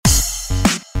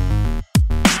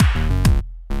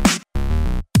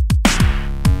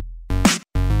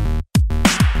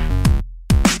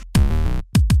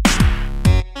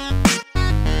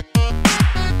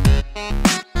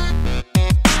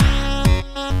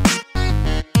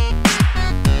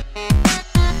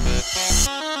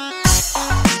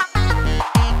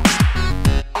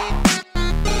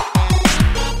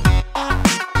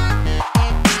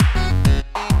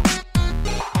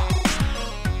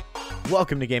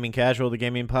Welcome to Gaming Casual, the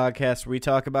gaming podcast where we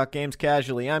talk about games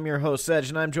casually. I'm your host, Sedge,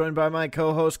 and I'm joined by my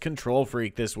co-host, Control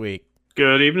Freak, this week.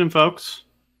 Good evening, folks.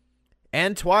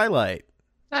 And Twilight.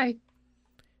 Hi.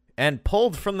 And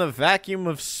pulled from the vacuum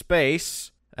of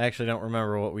space. I actually don't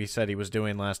remember what we said he was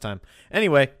doing last time.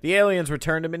 Anyway, the aliens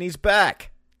returned him and he's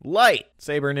back. Light,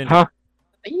 Saber Ninja. Huh?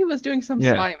 He was doing some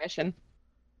spy mission.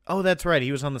 Oh, that's right.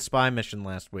 He was on the spy mission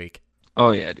last week.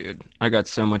 Oh, yeah, dude. I got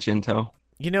so much intel.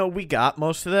 You know, we got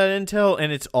most of that intel,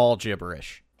 and it's all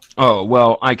gibberish. Oh,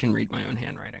 well, I can read my own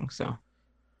handwriting, so.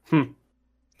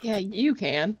 Yeah, you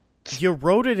can. You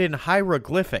wrote it in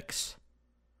hieroglyphics.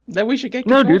 Then we should get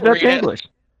No, Control dude, to that's read English.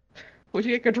 it. We should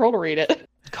get Control to read it.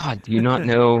 God, do you not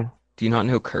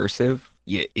know cursive?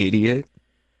 You idiot.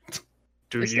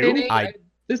 Do This you? day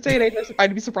and age,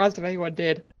 I'd be surprised if anyone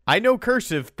did. I know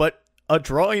cursive, but a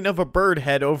drawing of a bird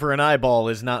head over an eyeball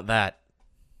is not that.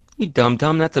 You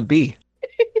dum-dum, that's a B.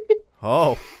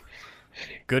 Oh,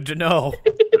 good to know.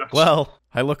 Well,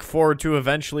 I look forward to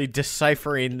eventually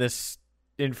deciphering this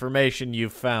information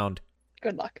you've found.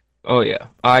 Good luck. Oh, yeah.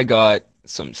 I got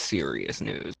some serious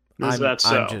news. Is that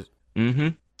so? Mm-hmm.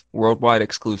 Worldwide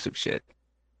exclusive shit.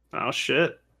 Oh,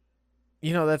 shit.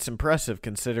 You know, that's impressive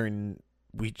considering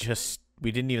we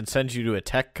didn't even send you to a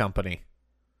tech company.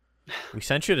 We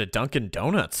sent you to Dunkin'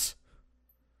 Donuts.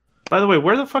 By the way,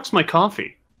 where the fuck's my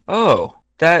coffee? Oh,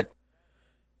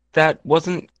 that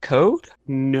wasn't code?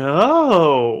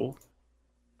 No.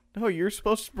 No, you're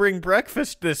supposed to bring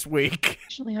breakfast this week.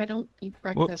 Actually, I don't eat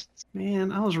breakfast.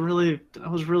 Man, I was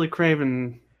really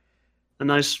craving a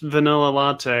nice vanilla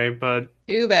latte, but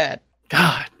Too bad.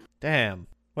 God. Damn.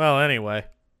 Well, anyway.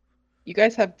 You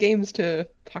guys have games to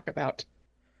talk about.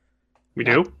 We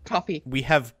Not do? Coffee. We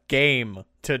have game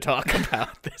to talk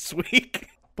about this week,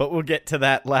 but we'll get to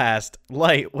that last.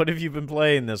 Light, what have you been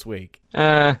playing this week?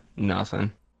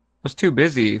 Nothing. I was too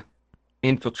busy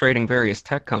infiltrating various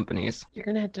tech companies. You're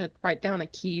gonna have to write down a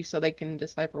key so they can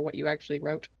decipher what you actually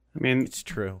wrote. I mean, It's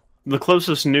true. the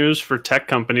closest news for tech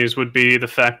companies would be the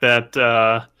fact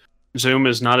that Zoom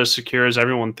is not as secure as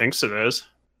everyone thinks it is.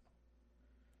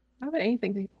 Why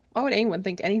would anyone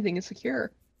think anything is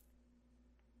secure?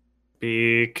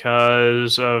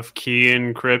 Because of key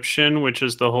encryption, which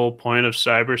is the whole point of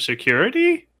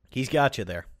cybersecurity? He's got you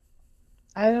there.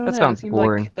 I don't know. That sounds it seems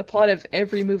boring. like the plot of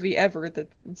every movie ever that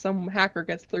some hacker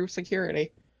gets through security.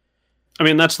 I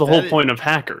mean, that's the That whole is- point of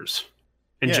hackers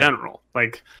in Yeah. general.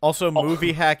 Like, Also,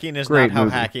 movie hacking is Great not how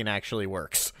movie. hacking actually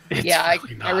works. it's Yeah,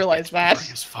 really I not. realize It's that.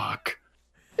 boring as fuck.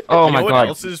 Oh You my know what god.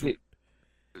 else is-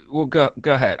 Well, go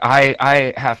ahead.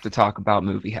 I have to talk about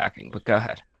movie hacking, but go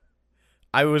ahead.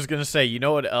 I was gonna say, you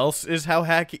know what else is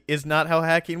not how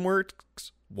hacking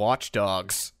works? Watch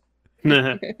Dogs.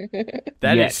 That is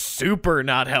Yes. super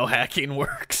not how hacking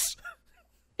works.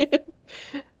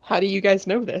 How do you guys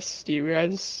know this? Do you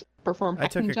guys perform I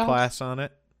took hacking a jobs? class on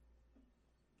it.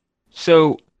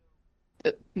 So,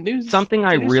 News. something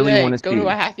I news really today, want to go see. to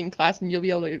a hacking class and you'll be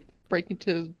able to break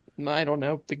into, I don't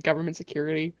know, the government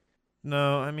security.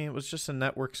 No, I mean, it was just a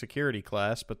network security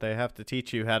class, but they have to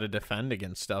teach you how to defend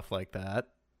against stuff like that.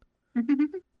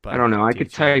 But I don't know. I could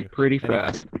teach you- type pretty Anyway.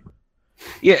 fast.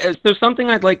 Yeah, so something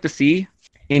I'd like to see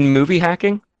in movie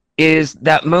hacking is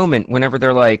that moment whenever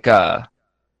they're like, so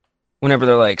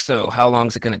how long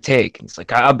is it going to take? And it's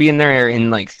like, I'll be in there in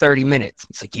like 30 minutes.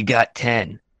 It's like, you got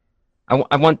 10.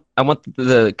 I want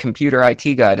the computer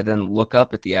IT guy to then look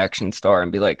up at the action star and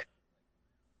be like,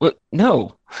 "What?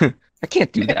 No, I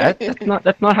can't do that.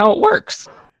 That's not how it works."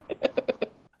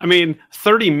 I mean,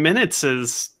 30 minutes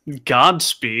is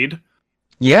Godspeed.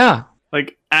 Yeah.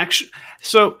 Like,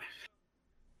 so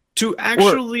to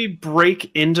actually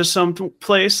break into some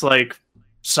place, like,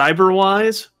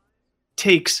 cyber-wise,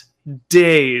 takes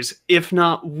days, if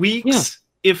not weeks,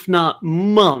 if not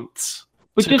months,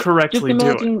 But to correctly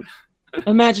do it.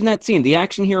 Imagine that scene. The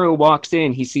action hero walks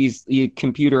in, he sees the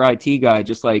computer IT guy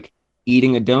just like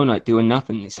eating a donut, doing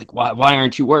nothing. He's like, why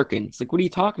aren't you working? It's like, what are you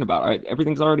talking about?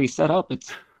 Everything's already set up.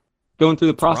 It's going through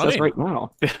the process running. right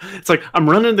now. It's like, I'm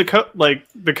running the code, like,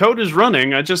 the code is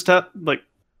running, I just have, like,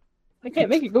 I can't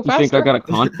make it go You faster. think I gotta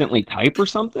constantly type or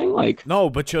something? Like, No,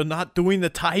 but you're not doing the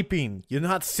typing. You're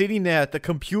not sitting there at the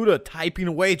computer typing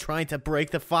away trying to break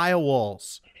the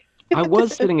firewalls. I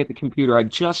was sitting at the computer. I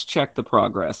just checked the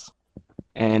progress,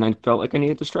 and I felt like I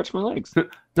needed to stretch my legs.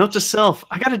 note to self,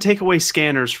 I gotta take away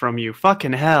scanners from you,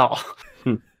 fucking hell.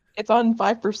 It's on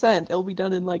 5%. It'll be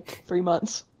done in like 3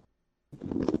 months.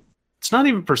 It's not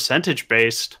even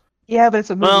percentage-based. Yeah, but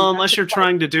it's a movie. Well, not unless you're simplified.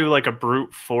 trying to do, like, a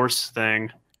brute force thing.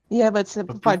 Yeah, but it's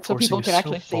simplified so forcing people is can so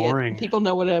actually see boring. it. People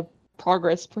know what a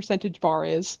progress percentage bar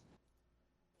is.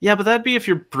 Yeah, but that'd be if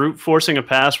you're brute forcing a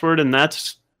password, and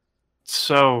that's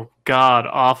so god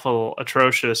awful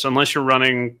atrocious. Unless you're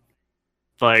running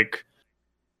like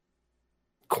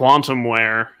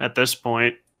quantumware at this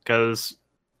point, because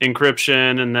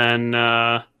encryption and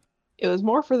then It was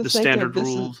more for the The sake standard of this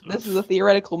rules this of- is a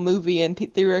theoretical movie, and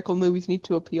theoretical movies need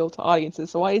to appeal to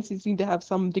audiences, so audiences need to have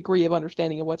some degree of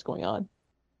understanding of what's going on.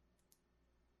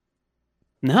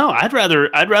 no, I'd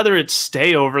rather it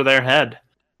stay over their head.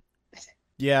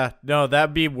 Yeah, no,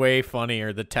 that'd be way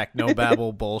funnier. The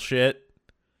technobabble bullshit.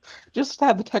 Just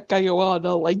have the tech guy go on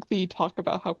a lengthy talk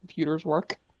about how computers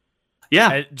work.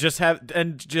 Yeah,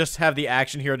 And just have the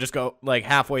action hero just go like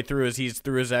halfway through as he's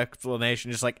through his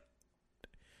explanation,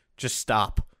 just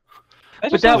stop,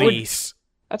 That that would- please.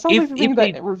 that sounds like the if thing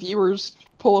they- that reviewers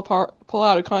pull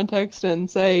out of context and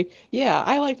say, "Yeah,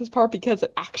 I like this part because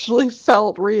it actually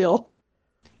felt real."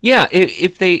 Yeah,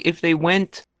 if they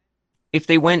went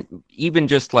even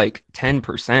just like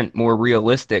 10% more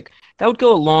realistic, that would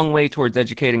go a long way towards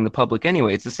educating the public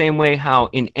anyway. It's the same way how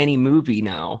in any movie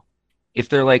now, if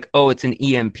they're like, oh, it's an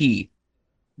EMP,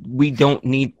 we don't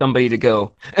need somebody to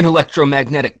go, an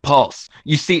electromagnetic pulse.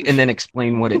 You see, and then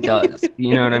explain what it does.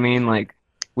 You know what I mean? Like,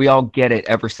 we all get it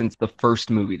ever since the first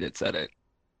movie that said it.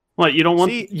 what you don't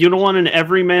want? See- You don't want an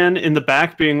everyman in the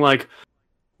back being like,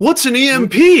 "What's an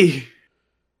EMP?"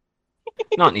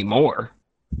 Not anymore.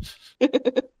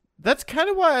 That's kind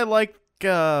of why I like.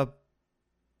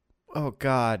 Oh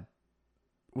God,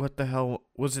 what the hell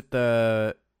was it?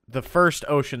 The first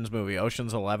Ocean's movie,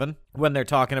 Ocean's 11, when they're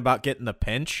talking about getting the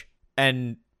pinch,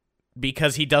 and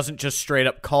because he doesn't just straight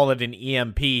up call it an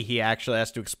EMP, he actually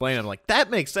has to explain it. I'm like, that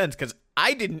makes sense because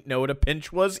I didn't know what a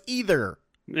pinch was either.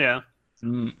 Yeah,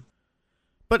 Mm.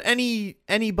 But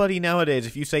anybody nowadays,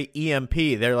 if you say EMP,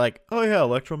 they're like, oh yeah,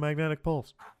 electromagnetic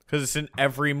pulse, because it's in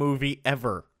every movie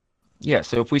ever. Yeah,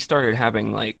 so if we started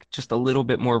having like just a little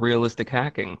bit more realistic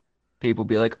hacking, people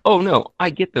be like, oh no, I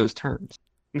get those terms.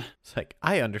 It's like,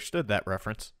 I understood that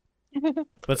reference.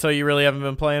 But so you really haven't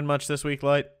been playing much this week,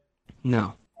 Light?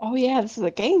 No. Oh yeah, this is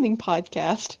a gaming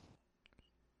podcast.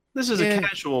 this is Yeah. a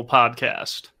casual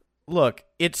podcast. Look,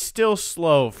 it's still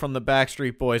slow from the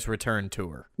Backstreet Boys return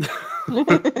tour.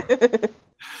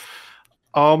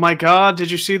 Oh my god, did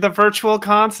you see the virtual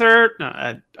concert? No,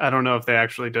 I don't know if they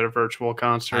actually did a virtual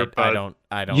concert, but I don't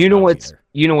You know know what's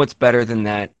either. better than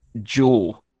that?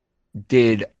 Jewel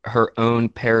did her own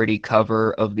parody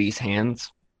cover of These Hands.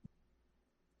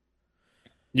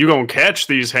 you gonna catch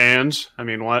these hands. I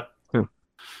mean, what?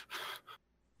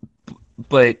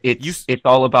 But You it's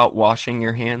all about washing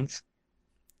your hands.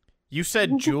 You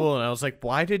said Jewel, and I was like,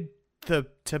 why did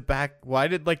like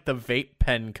the vape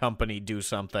pen company do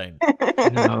something?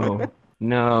 No.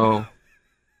 No.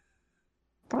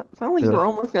 Sound like you're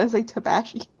almost gonna say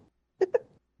Tabashi.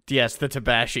 Yes, the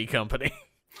Tabashi company.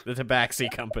 The Tabaxi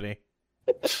company.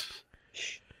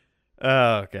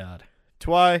 Oh God.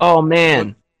 Twy. Oh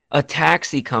man, a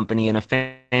taxi company in a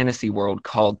fantasy world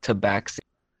called Tabaxi.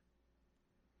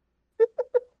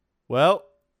 Well,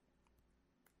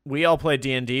 we all play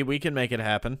D&D. We can make it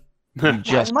happen. You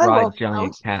just my ride world giant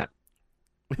counts. cat.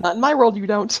 Not in my world, you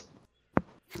don't.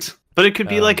 But it could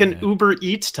be Oh, like an man. Uber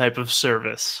Eats type of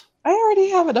service. I already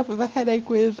have enough of a headache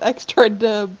with X trying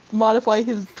to modify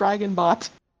his dragon bot.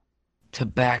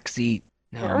 Tabaxi.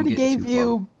 No, I I'm already getting gave too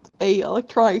you a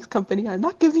electronics company. I'm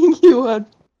not giving you a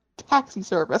taxi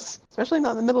service, especially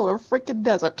not in the middle of a freaking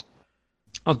desert.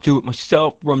 far. I'll do it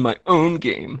myself. Run my own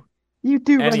game. You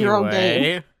do run your own game.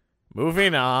 Anyway,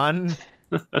 moving on.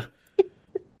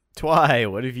 Twy,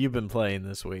 what have you been playing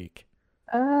this week?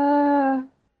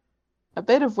 A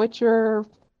bit of Witcher,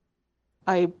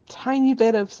 a tiny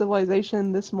bit of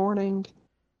Civilization this morning,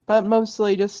 but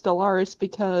mostly just Stellaris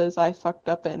because I fucked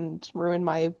up and ruined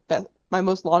my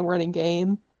most long-running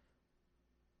game.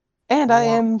 And I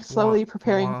am slowly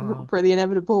preparing for the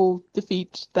inevitable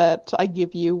defeat that I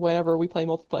give you whenever we play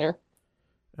multiplayer.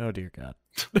 Oh dear God.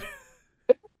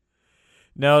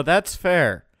 No, that's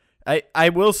fair. I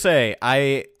will say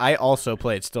I also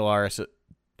played Stellaris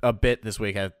a bit this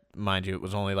week. Mind you, it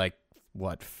was only like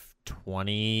what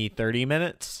 20, 30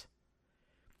 minutes.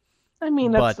 I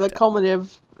mean, that's But- the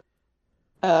cumulative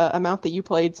amount that you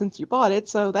played since you bought it,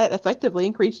 so that effectively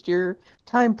increased your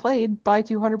time played by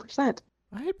 200%.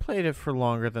 I had played it for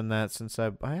longer than that since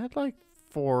I had like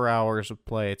 4 hours of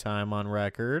play time on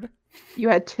record. You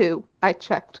had 2. I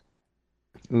checked.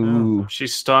 Ooh.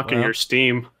 She's stalking Well. your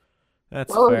Steam.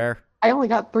 That's Well, fair. I only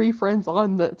got 3 friends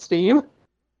on the Steam.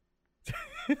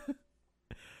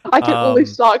 I can only Um,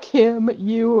 stalk him,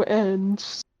 you, and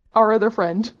our other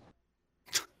friend.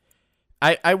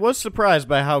 I was surprised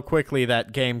by how quickly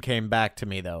that game came back to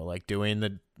me though, like doing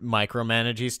the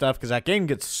micromanagey stuff because that game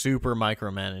gets super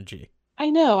micromanagey. I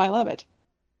know, I love it.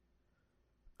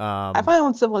 I find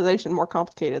on Civilization more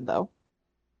complicated though.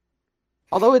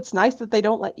 Although it's nice that they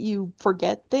don't let you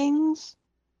forget things,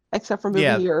 except for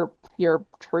moving your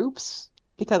troops,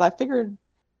 because I figured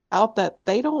out that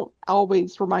they don't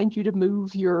always remind you to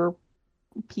move your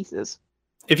pieces.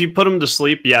 If you put them to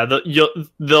sleep, yeah,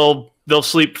 they'll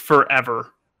sleep forever.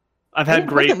 I've I had didn't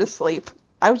put great. them to sleep.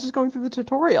 I was just going through the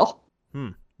tutorial.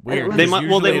 Weird. They 'cause might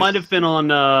usually might have been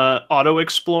on Auto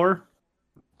Explore.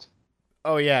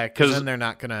 Oh yeah, because 'Cause- then they're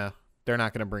not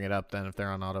gonna bring it up then if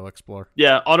they're on Auto Explore.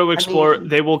 Yeah, Auto Explore. mean-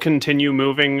 They will continue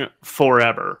moving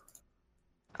forever.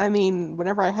 I mean,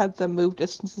 whenever I had them move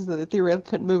distances that they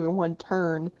theoretically couldn't move in one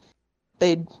turn,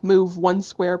 they'd move 1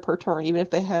 square per turn, even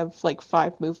if they have like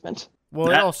 5 movement. Well,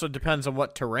 it That- also depends on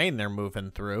what terrain they're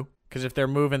moving through. Because if they're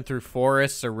moving through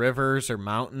forests or rivers or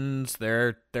mountains,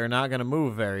 they're not gonna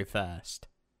move very fast.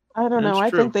 I don't know. That's I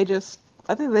true. think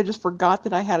they just forgot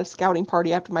that I had a scouting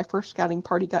party after my first scouting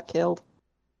party got killed.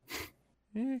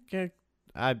 Okay.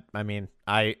 I mean,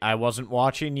 I wasn't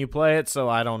watching you play it, so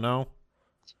I don't know.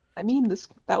 I mean,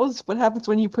 that was what happens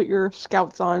when you put your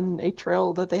scouts on a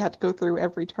trail that they have to go through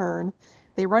every turn.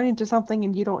 They run into something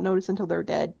and you don't notice until they're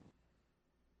dead.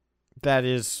 That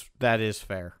is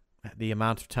fair. The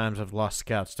amount of times I've lost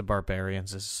scouts to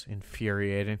barbarians is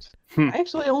infuriating. I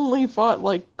actually only fought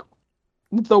like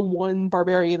the one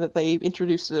barbarian that they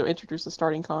introduced the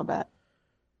starting combat.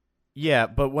 Yeah,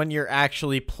 but when you're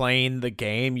actually playing the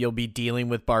game, you'll be dealing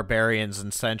with barbarians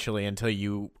essentially until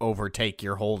you overtake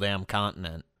your whole damn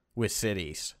continent with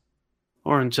cities.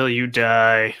 Or until you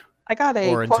die. I got a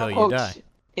Or until you quote-unquote die.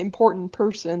 important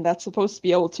person that's supposed to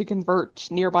be able to convert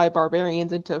nearby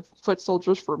barbarians into foot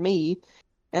soldiers for me,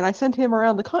 and I sent him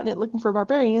around the continent looking for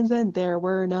barbarians, and there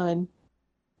were none.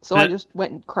 So I That- just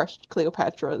went and crushed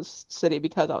Cleopatra's city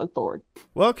because I was bored.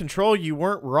 Well, Control, you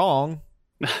weren't wrong.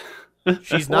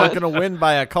 She's not going to win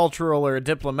by a cultural or a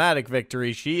diplomatic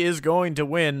victory. She is going to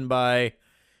win by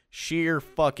sheer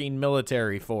fucking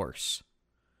military force.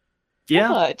 Yeah.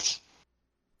 But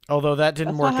Although that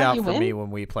didn't That's work not how out you for me win?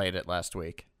 when we played it last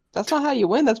week. that's not how you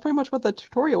win. That's pretty much what the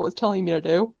tutorial was telling me to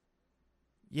do.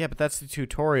 Yeah, but that's the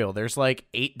tutorial. There's like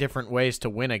 8 different ways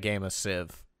to win a game of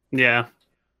Civ. Yeah.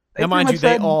 They Now, pretty mind you, much they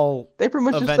said- all... They pretty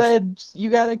much just Eventu- said, you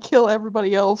gotta kill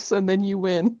everybody else and then you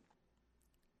win.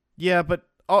 Yeah, but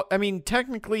I mean,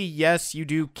 technically, yes, you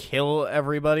do kill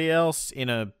everybody else in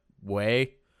a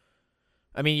way.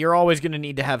 I mean, you're always going to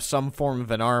need to have some form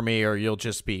of an army or you'll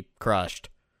just be crushed.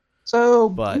 So,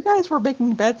 But- you guys were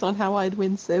making bets on how I'd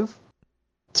win Civ.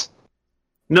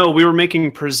 No, we were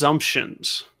making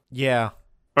presumptions. Yeah,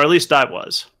 Or at least I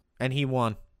was. and he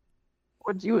won.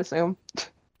 What did you assume?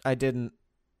 I didn't.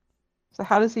 So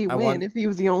how does he I win won- if he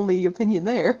was the only opinion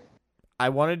there? I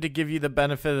wanted to give you the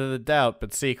benefit of the doubt,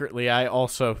 but secretly I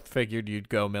also figured you'd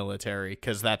go military,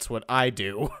 because that's what I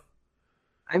do.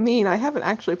 I mean, I haven't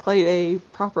actually played a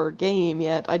proper game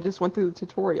yet. I just went through the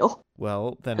tutorial.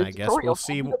 Well, then The I guess tutorial we'll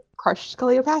see. told me to crush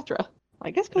Cleopatra.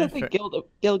 I guess because Yeah, I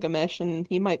played Gilgamesh, and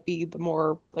he might be the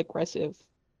more aggressive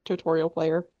tutorial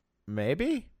player.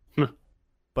 Maybe?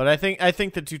 But I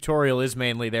think the tutorial is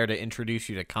mainly there to introduce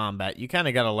you to combat. You kind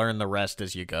of got to learn the rest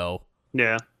as you go.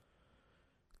 Yeah.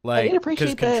 I did 'cause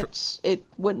appreciate that it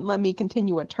wouldn't let me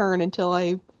continue a turn until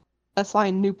I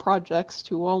assigned new projects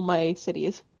to all my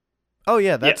cities. Oh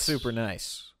yeah, that's Yes. super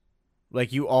nice.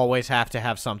 Like you always have to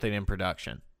have something in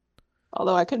production.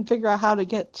 Although I couldn't figure out how to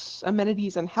get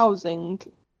amenities and housing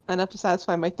enough to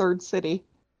satisfy my third city.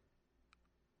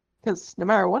 Because no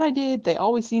matter what I did, they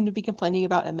always seemed to be complaining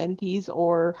about amenities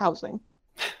or housing.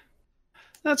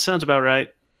 That sounds about right.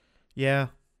 Yeah.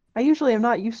 I usually am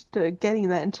not used to getting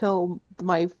that until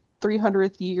my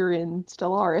 300th year in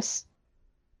Stellaris.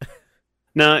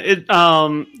 No,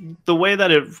 the way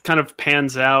that it kind of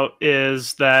pans out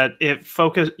is that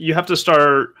you have to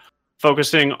start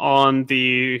focusing on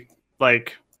the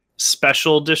like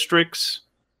special districts.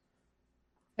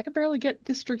 I can barely get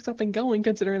districts up and going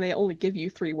considering they only give you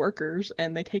 3 workers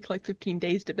and they take like 15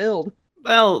 days to build.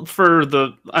 Well,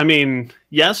 I mean,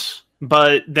 yes,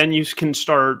 but then you can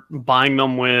start buying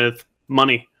them with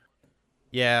money.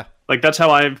 Yeah. Like that's how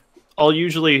I'll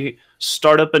usually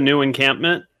start up a new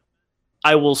encampment.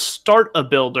 I will start a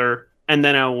builder and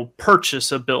then I will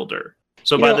purchase a builder.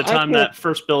 So You by know, the I time could- that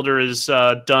first builder is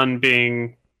done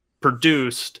being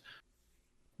produced,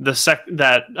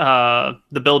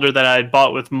 the builder that I had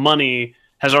bought with money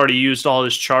has already used all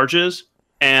his charges,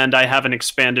 and I have an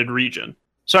expanded region.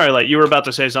 Sorry, Light, you were about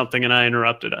to say something and I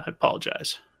interrupted. I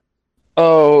apologize.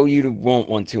 Oh, you won't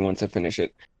want to once I finish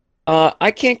it. I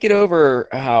can't get over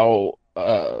how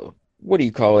what do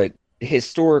you call it,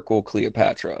 historical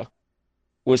Cleopatra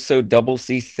was so double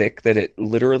C thick that it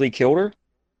literally killed her?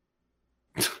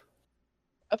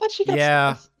 I thought she got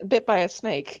Yeah. bit by a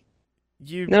snake.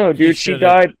 No, You dude, she should've-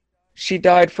 died. She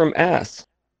died from ass.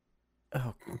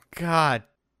 Oh God,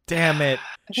 damn it!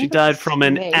 I She think that's died from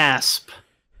an snake. asp.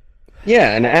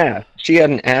 Yeah, an ass. She had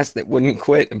an ass that wouldn't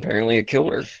quit. Apparently, it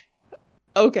killed her.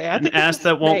 Okay, I An think ass it's a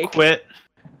that won't snake. quit.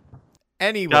 Got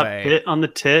Anyway, bit on the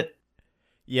tit.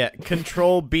 yeah,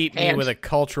 Control beat me And- with a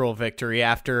cultural victory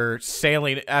after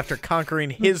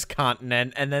conquering his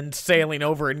continent and then sailing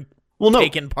over and Well, no.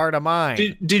 taking part of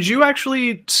mine. Did you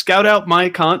actually scout out my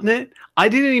continent? I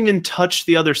didn't even touch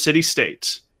the other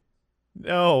city-states.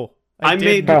 No, I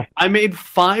didn't. made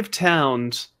 5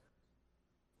 towns,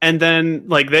 and then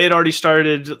like they had already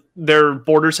started. Their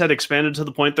borders had expanded to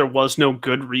the point there was no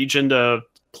good region to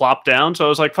plop down. So I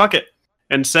was like, "Fuck it,"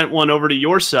 and sent one over to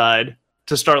your side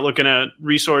to start looking at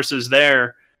resources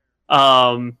there.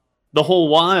 The whole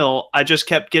while, I just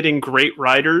kept getting great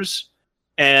writers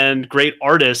and great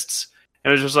artists,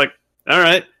 and it was just like, "All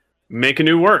right, make a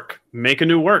new work, make a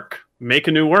new work, make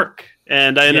a new work,"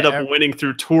 and I ended Yeah, up winning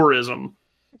through tourism.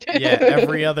 Yeah,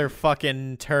 every other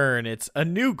fucking turn, it's a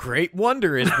new great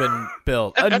wonder has been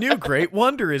built. A new great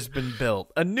wonder has been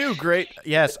built. A new great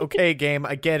yes, okay, game,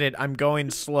 I get it. I'm going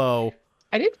slow.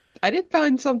 I did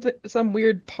find some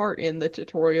weird part in the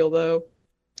tutorial though.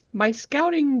 My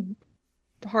scouting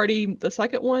party, the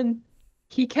second one,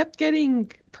 he kept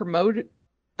getting promoted,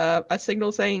 a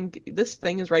signal saying this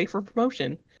thing is ready for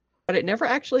promotion, but it never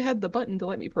actually had the button to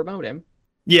let me promote him.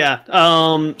 Yeah,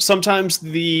 sometimes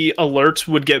the alerts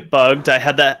would get bugged. I've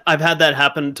had that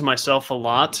happen to myself a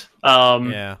lot.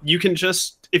 Yeah. You can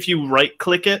just, if you right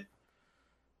click it,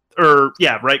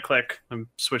 right click. I'm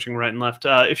switching right and left.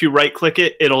 If you right click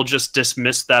it, it'll just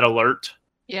dismiss that alert.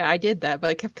 Yeah, I did that, but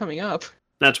it kept coming up.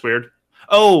 That's weird.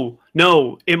 Oh,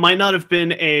 no, it might not have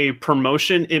been a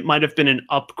promotion. It might have been an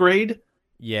upgrade.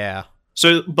 Yeah.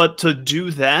 So, but to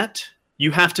do that, you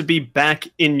have to be back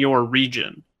in your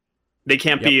region. They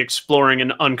can't be exploring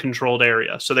an uncontrolled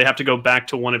area, so they have to go back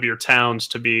to one of your towns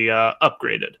to be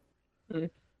upgraded.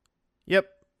 Yep.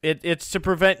 It's to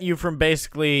prevent you from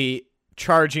basically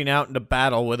charging out into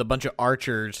battle with a bunch of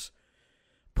archers,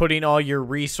 putting all your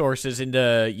resources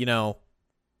into,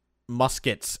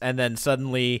 muskets, and then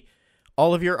suddenly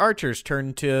all of your archers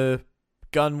turn to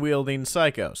gun-wielding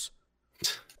psychos.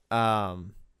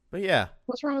 But yeah.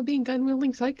 What's wrong with being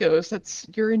gun-wielding psychos? That's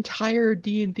your entire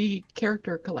D&D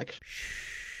character collection.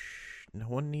 No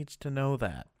one needs to know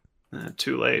that.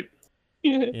 Too late.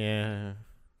 You Yeah.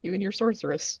 and your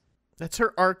sorceress. That's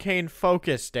her arcane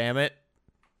focus, damn it.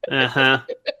 Uh-huh.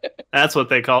 That's what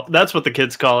the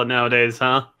kids call it nowadays,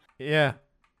 huh? Yeah.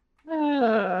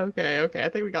 Okay. I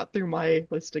think we got through my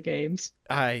list of games.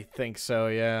 I think so,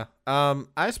 yeah.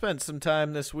 I spent some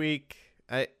time this week.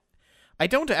 I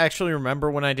don't actually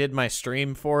remember when I did my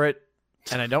stream for it,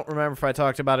 and I don't remember if I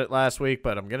talked about it last week,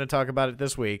 but I'm going to talk about it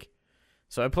this week.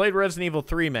 So I played Resident Evil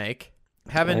 3 Remake.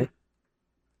 I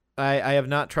have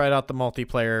not tried out the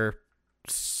multiplayer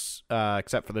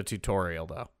except for the tutorial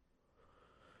though.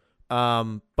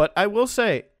 But I will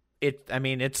say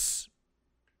it's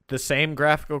the same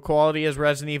graphical quality as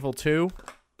Resident Evil 2.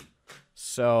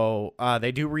 So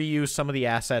they do reuse some of the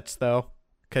assets though,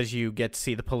 because you get to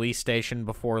see the police station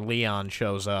before Leon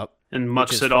shows up. And Which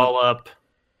mucks is it fun. all up.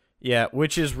 Yeah,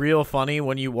 which is real funny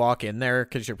when you walk in there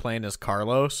because you're playing as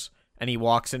Carlos, and he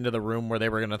walks into the room where they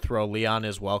were going to throw Leon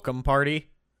his welcome party.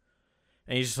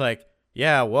 And he's just like,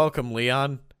 yeah, welcome,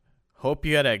 Leon. Hope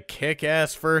you had a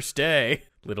kick-ass first day.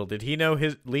 Little did he know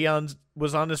Leon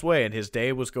was on his way, and his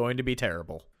day was going to be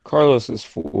terrible. Carlos is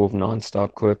full of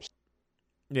nonstop clips.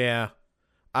 Yeah.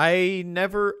 I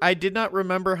did not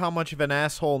remember how much of an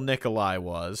asshole Nikolai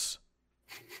was.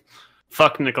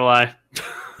 Fuck Nikolai.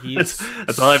 He's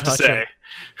That's all I have to such say.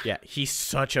 Yeah, he's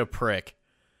such a prick.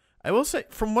 I will say,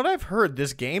 from what I've heard,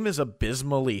 this game is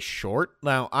abysmally short.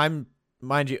 Now,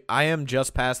 mind you, I am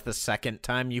just past the second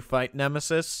time you fight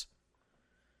Nemesis.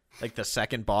 Like the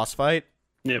second boss fight.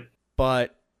 Yep.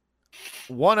 But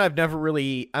one,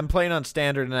 I'm playing on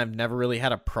standard and I've never really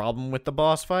had a problem with the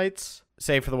boss fights.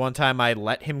 Save for the one time I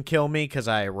let him kill me because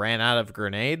I ran out of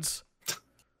grenades.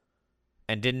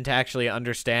 And didn't actually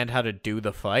understand how to do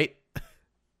the fight.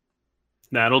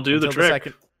 That'll do the Until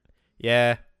trick.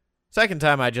 Yeah. Second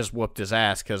time I just whooped his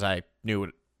ass because I knew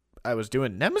what I was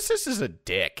doing. Nemesis is a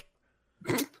dick.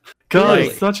 God, Really?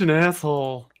 he's such an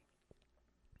asshole.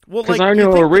 Well, Because like, I you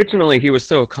know think originally he was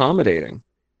so accommodating.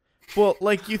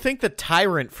 you think the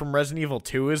Tyrant from Resident Evil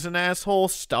 2 is an asshole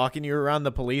stalking you around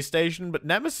the police station, but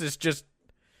Nemesis just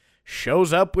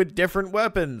shows up with different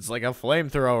weapons, like a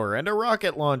flamethrower and a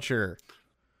rocket launcher.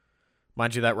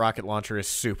 Mind you, that rocket launcher is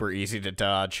super easy to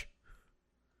dodge.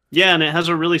 Yeah, and it has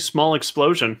a really small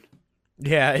explosion.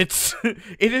 Yeah,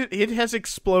 it has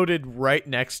exploded right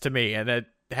next to me, and it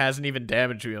hasn't even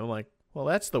damaged me. I'm like, well,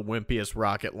 that's the wimpiest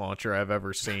rocket launcher I've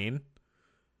ever seen.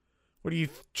 What are you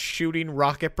shooting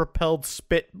rocket-propelled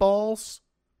spitballs?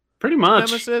 Pretty much.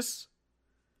 Nemesis?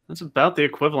 That's about the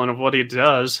equivalent of what he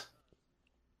does.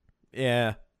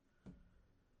 Yeah.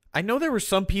 I know there were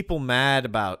some people mad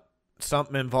about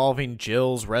something involving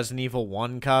Jill's Resident Evil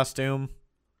 1 costume.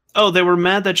 Oh, they were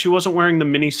mad that she wasn't wearing the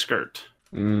miniskirt.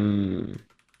 There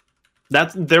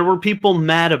were people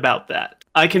mad about that.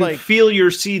 I can feel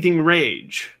your seething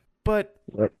rage. But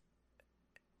What?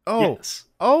 Yes.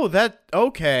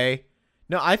 Okay.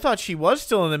 No, I thought she was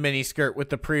still in the miniskirt with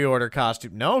the pre-order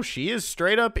costume. No, she is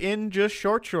straight up in just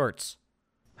short shorts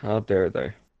How dare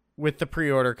they? with the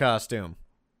pre-order costume.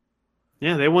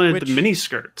 Yeah, they wanted the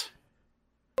miniskirt.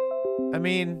 I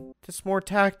mean, it's more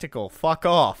tactical. Fuck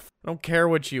off. I don't care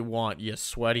what you want, you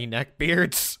sweaty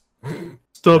neckbeards.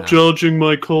 Stop judging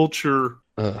my culture.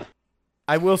 Ugh.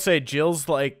 I will say Jill's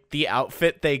like the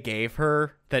outfit they gave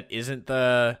her that isn't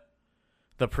the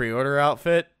pre-order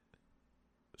outfit.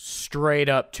 Straight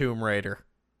up Tomb Raider.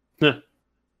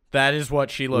 That is what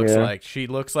she looks like. She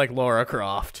looks like Lara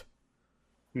Croft.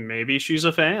 Maybe she's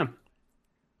a fan.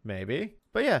 Maybe.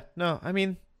 But yeah, no, I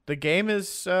mean, the game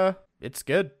is, it's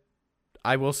good.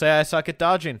 I will say I suck at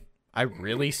dodging. I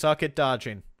really suck at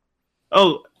dodging.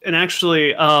 Oh, and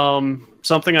actually,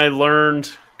 something I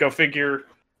learned, go figure,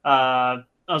 I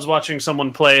was watching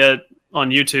someone play it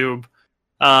on YouTube.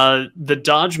 The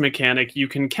dodge mechanic, you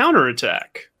can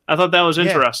counterattack. I thought that was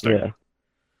interesting.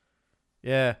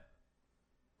 Yeah.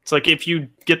 It's like if you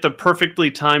get the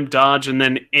perfectly timed dodge and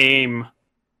then aim,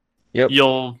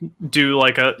 you'll do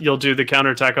the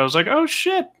counterattack. I was like, oh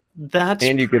shit, that's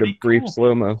and you get a brief cool.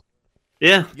 slow-mo.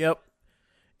 Yeah. Yep.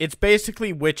 It's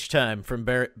basically Witch Time from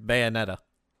Bayonetta.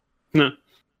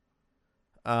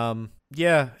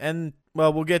 Yeah, and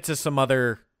well, we'll get to some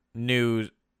other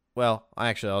news. Well,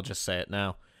 actually, I'll just say it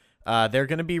now. They're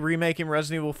going to be remaking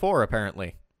Resident Evil 4,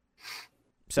 apparently.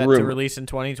 Set to release in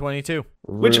 2022.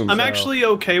 Which I'm actually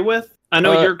okay with. I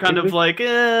know you're kind of like,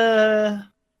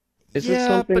 Is this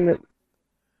something that...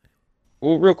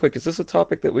 Well, real quick, is this a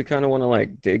topic that we kind of want to,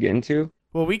 like, dig into?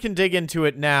 Well, we can dig into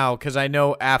it now, because I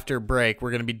know after break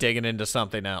we're going to be digging into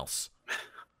something else.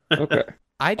 Okay.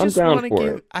 I just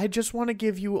want to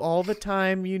give you all the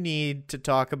time you need to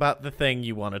talk about the thing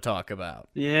you want to talk about.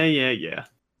 Yeah.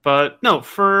 But no,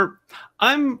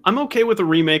 I'm okay with a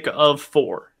remake of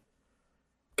 4.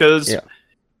 Because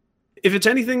if it's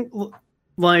anything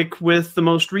like with the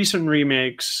most recent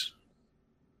remakes,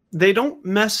 they don't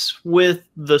mess with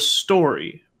the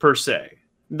story per se.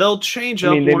 They'll change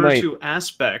up one or two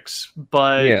aspects,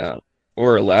 but... Yeah,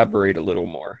 or elaborate a little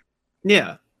more.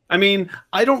 Yeah. I mean,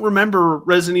 I don't remember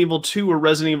Resident Evil 2 or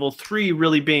Resident Evil 3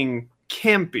 really being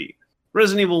campy.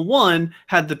 Resident Evil 1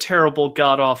 had the terrible,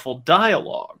 god-awful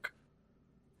dialogue.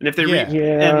 And if they...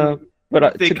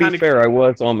 But to be fair, I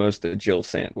was almost a Jill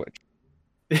sandwich.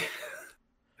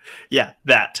 Yeah,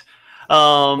 that.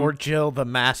 Or Jill, the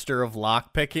master of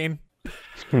lockpicking.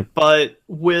 But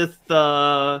with...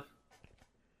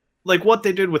 like what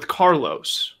they did with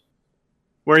Carlos,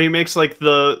 where he makes like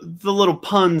the little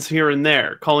puns here and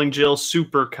there, calling Jill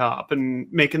Super Cop and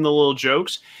making the little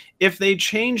jokes. If they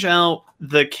change out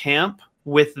the camp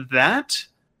with that,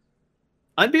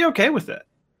 I'd be okay with it.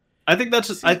 I think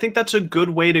that's a good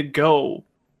way to go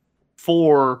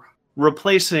for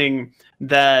replacing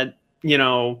that,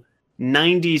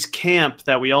 90s camp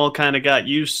that we all kind of got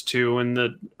used to in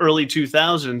the early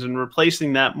 2000s and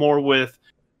replacing that more with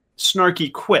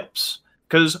snarky quips,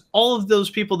 because all of those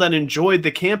people that enjoyed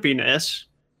the campiness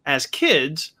as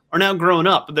kids are now grown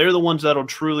up. They're the ones that'll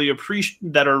truly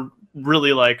appreciate, that are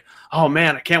really like, oh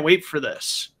man, I can't wait for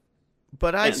this.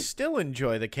 But I still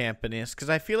enjoy the campiness because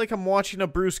I feel like I'm watching a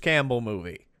Bruce Campbell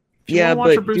movie. If you want to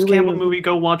watch a Bruce Campbell movie,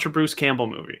 go watch a Bruce Campbell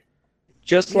movie.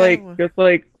 Just like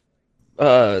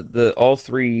the all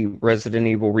 3 Resident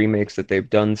Evil remakes that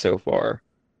they've done so far,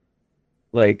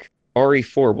 like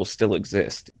RE4 will still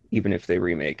exist even if they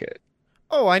remake it.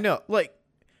 Oh, I know. Like,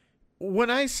 when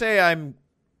I say I'm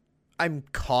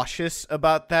cautious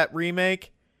about that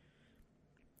remake,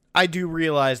 I do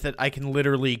realize that I can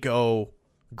literally go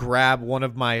grab one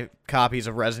of my copies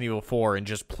of Resident Evil 4 and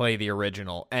just play the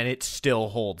original, and it still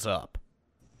holds up.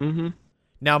 Mm-hmm.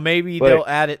 Now, maybe they'll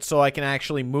add it so I can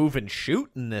actually move and shoot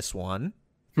in this one.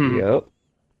 Yep.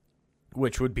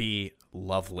 Which would be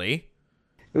lovely.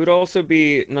 It would also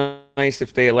be nice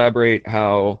if they elaborate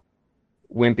how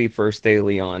Wimpy First Day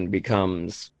Leon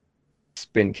becomes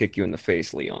Spin Kick You in the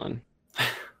Face Leon.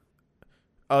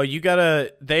 Oh,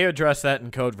 they address that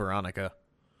in Code Veronica,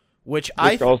 which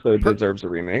Which also deserves a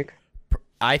remake.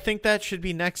 I think that should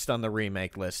be next on the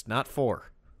remake list, not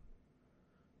 4.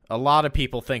 A lot of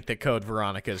people think that Code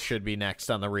Veronica should be next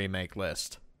on the remake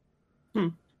list.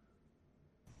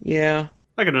 Yeah.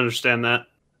 I can understand that.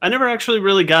 I never actually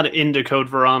really got into Code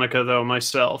Veronica, though,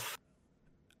 myself.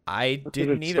 I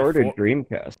didn't need it started it.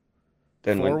 Dreamcast.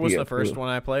 Then 4 was the PS2. first one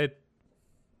I played.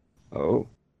 Oh.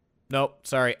 Nope,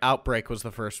 sorry. Outbreak was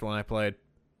the first one I played.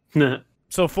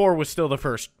 So 4 was still the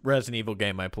first Resident Evil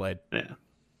game I played. Yeah.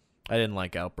 I didn't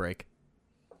like Outbreak.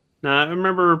 Nah, I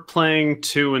remember playing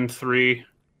 2 and 3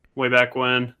 way back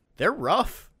when. They're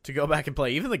rough to go back and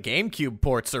play. Even the GameCube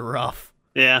ports are rough.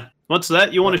 Yeah. What's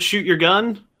that? You want to shoot your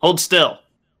gun? Hold still.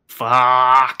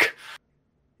 Fuck.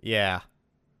 Yeah.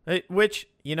 Which,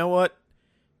 you know what?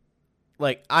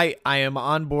 Like, I am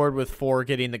on board with 4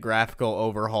 getting the graphical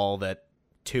overhaul that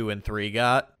 2 and 3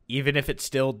 got. Even if it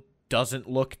still doesn't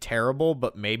look terrible,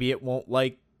 but maybe it won't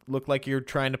look like you're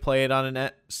trying to play it on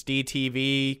an SD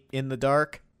TV in the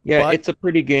dark. Yeah, But it's a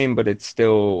pretty game, but it's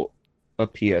still a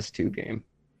PS2 game.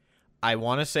 I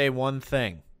want to say one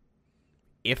thing.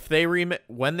 If they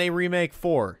when they remake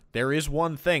 4, there is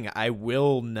one thing I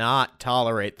will not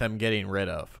tolerate them getting rid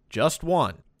of. Just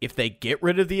one. If they get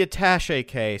rid of the attaché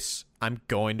case, I'm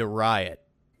going to riot.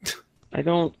 I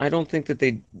don't think that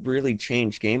they really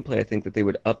change gameplay. I think that they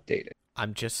would update it.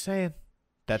 I'm just saying.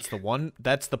 That's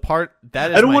the part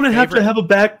that is I don't want to have a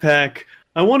backpack.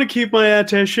 I want to keep my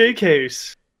attaché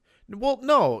case. Well,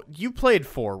 no, you played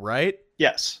 4, right?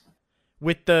 Yes.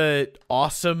 With the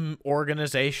awesome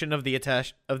organization of the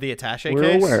attaché We're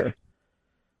case. aware.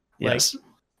 Yes.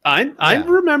 I Yeah.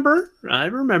 remember. I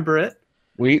remember it.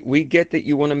 We get that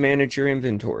you want to manage your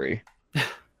inventory.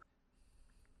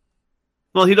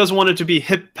 Well, he doesn't want it to be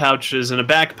hip pouches in a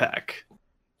backpack.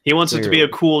 He wants it to be a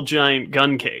cool giant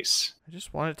gun case. I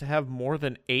just want it to have more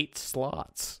than 8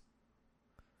 slots.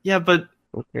 Yeah, but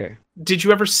Okay. did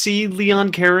you ever see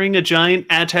Leon carrying a giant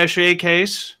attaché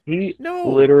case? He No.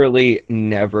 literally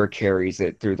never carries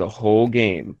it through the whole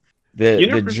game. The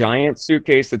never- giant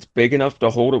suitcase that's big enough to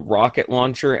hold a rocket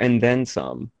launcher and then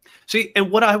some. See,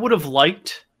 and what I would have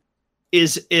liked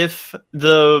is if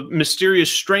the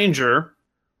mysterious stranger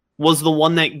was the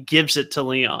one that gives it to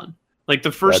Leon. Like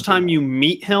the first That'd be time you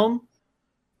meet him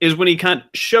is when he kind of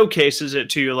showcases it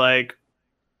to you, like,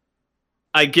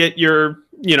 I get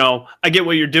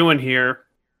what you're doing here.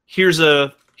 Here's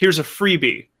a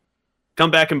freebie. Come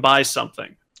back and buy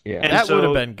something. Yeah. And That so- would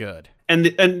have been good. And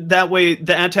that way,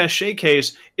 the attaché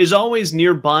case is always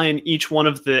nearby in each one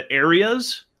of the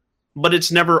areas, but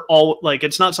it's never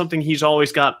it's not something he's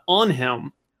always got on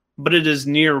him, but it is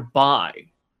nearby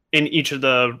in each of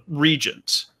the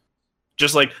regions.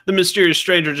 Just like the mysterious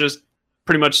stranger just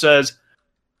pretty much says,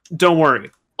 "Don't worry,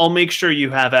 I'll make sure you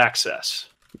have access."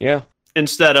 Yeah.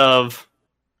 Instead of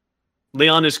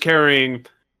Leon is carrying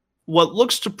what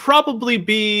looks to probably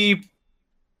be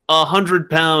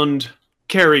 100-pound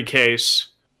carry case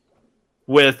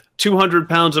with 200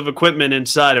 pounds of equipment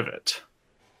inside of it.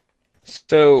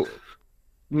 So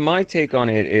my take on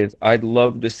it is I'd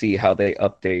love to see how they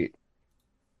update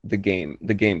the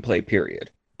gameplay period.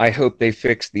 I hope they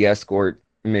fix the escort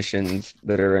missions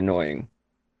that are annoying.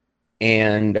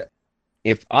 And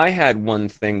if I had one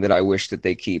thing that I wish that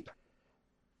they keep,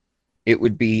 it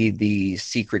would be the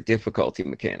secret difficulty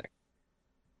mechanic.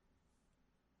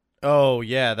 Oh,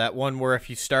 yeah, that one where if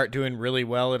you start doing really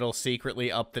well, it'll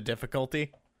secretly up the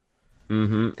difficulty.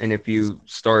 And if you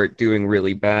start doing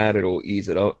really bad, it'll ease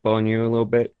it up on you a little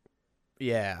bit.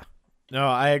 Yeah. No,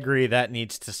 I agree. That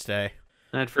needs to stay.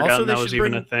 I'd forgotten they that was should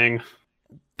even bring- a thing.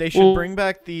 They should Well- bring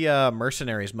back the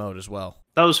mercenaries mode as well.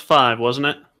 That was 5, wasn't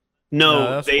it? No,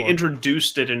 No, that's they 4.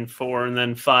 introduced it in 4, and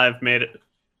then 5 made it,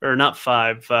 or not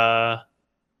 5,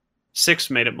 6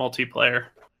 made it multiplayer.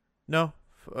 No.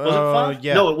 Was it 5?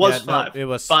 Yeah. No, it was yeah, 5. it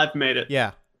was 5 made it.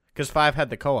 Yeah, because 5 had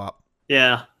the co-op,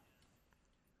 Yeah.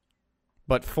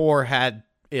 but 4 had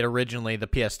it originally. The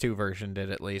PS2 version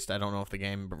did, at least. I don't know if the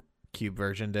GameCube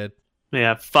version did.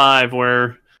 Yeah, 5,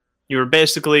 where you were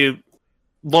basically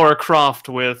Lara Croft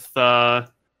with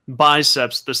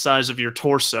biceps the size of your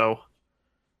torso.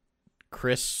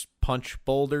 Chris Punch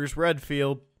Boulders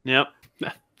Redfield. Yep.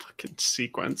 That fucking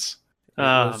sequence. It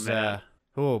Oh, was, man.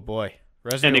 oh boy. An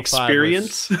Resident Evil 5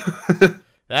 experience?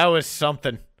 that was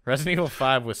something. Resident Evil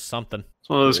 5 was something. It's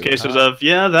one of those Yeah. cases of,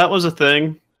 yeah, that was a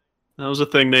thing. That was a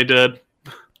thing they did.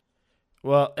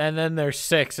 Well, and then there's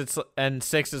 6.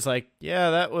 6 is like,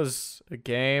 yeah, that was a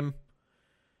game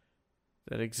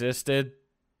that existed.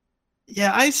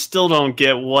 Yeah, I still don't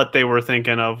get what they were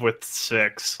thinking of with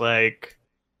 6. Like,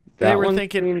 They were one's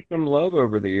thinking- seen some love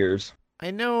over the years.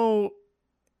 I know.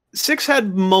 6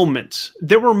 had moments.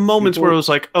 There were moments where it was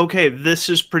like, okay, this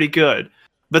is pretty good.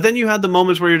 But then you had the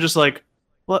moments where you're just like,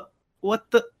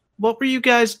 what were you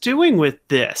guys doing with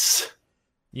this?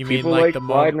 You mean People like like the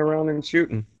sliding around and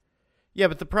shooting. Yeah,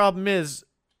 but the problem is,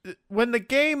 when the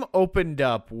game opened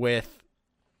up with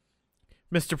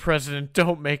Mr. President,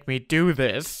 don't make me do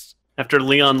this. After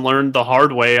Leon learned the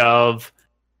hard way of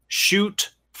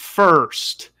shoot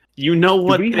first. You know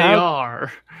what we they have-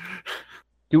 are.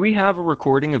 Do we have a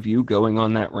recording of you going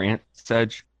on that rant,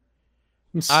 Sedge?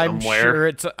 I'm Somewhere.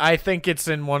 sure I think it's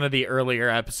in one of the earlier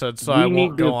episodes, so we I need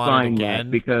won't to go on it find again.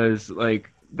 that because, like,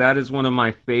 that is one of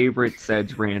my favorite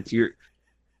Sedge rants.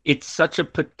 It's such a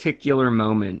particular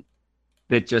moment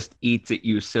that just eats at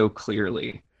you so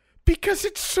clearly. Because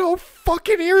it's so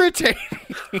fucking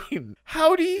irritating.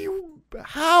 How do you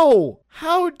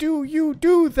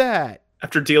do that?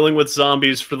 After dealing with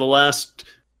zombies for the last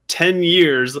 10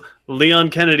 years, Leon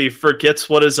Kennedy forgets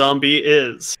what a zombie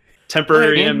is.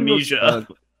 Temporary And he looks amnesia.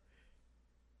 ugly.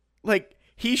 Like,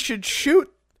 he should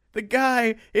shoot the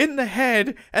guy in the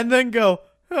head and then go,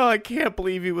 oh, I can't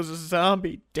believe he was a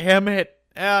zombie. Damn it.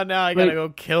 Oh, now I gotta Like- go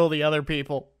kill the other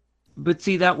people. But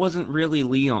see, that wasn't really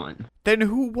Leon. Then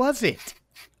who was it?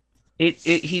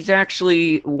 He's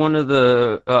actually one of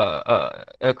the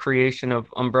a creation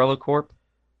of Umbrella Corp,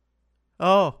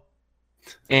 Oh.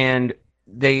 and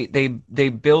they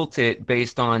built it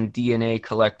based on DNA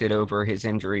collected over his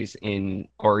injuries in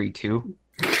RE2.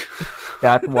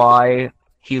 That's why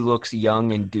he looks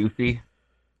young and doofy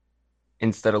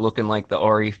instead of looking like the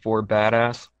RE4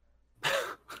 badass.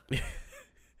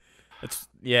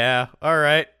 Yeah,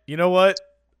 alright. You know what?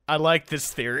 I like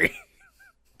this theory.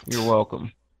 You're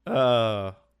welcome.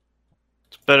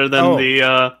 It's better than Oh.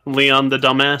 the Leon the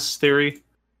dumbass theory.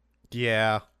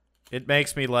 Yeah. It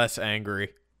makes me less angry.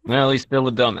 Well, he's still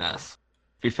a dumbass.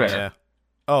 Be fair. Yeah.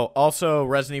 Oh, also,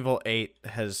 Resident Evil 8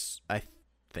 has, I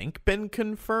think, been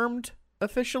confirmed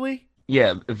officially?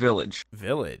 Yeah, Village.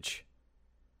 Village.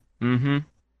 Mm-hmm.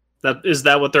 Is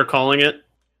that what they're calling it?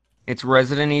 It's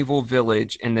Resident Evil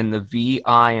Village, and then the V,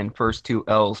 I, and first two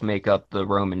L's make up the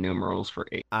Roman numerals for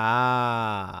 8.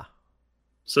 Ah.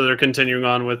 So they're continuing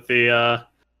on with the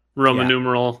Roman Yeah.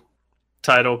 numeral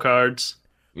title cards.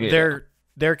 Yeah.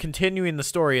 They're continuing the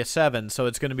story of 7, so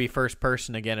it's going to be first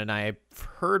person again, and I've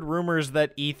heard rumors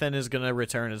that Ethan is going to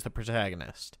return as the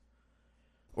protagonist.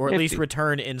 Or at If least he-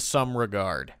 return in some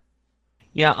regard.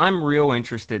 Yeah, I'm real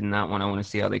interested in that one. I want to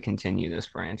see how they continue this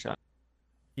franchise.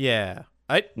 Yeah.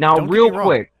 Now, don't get real me wrong.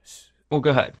 quick. Well, go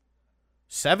ahead.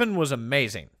 7 was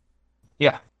amazing.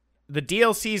 Yeah. The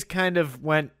DLCs kind of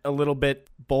went a little bit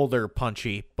boulder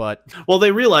punchy, but Well,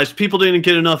 they realized people didn't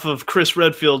get enough of Chris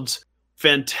Redfield's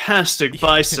fantastic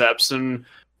biceps and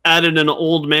added an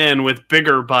old man with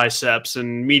bigger biceps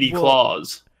and meaty Well,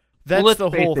 claws. that's let's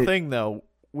the face whole it. thing, though,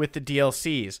 with the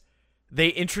DLCs. They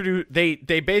introduced, they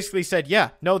basically said,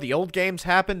 yeah, no, the old games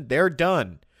happened, they're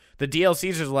done. The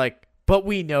DLCs is like, but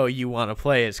we know you want to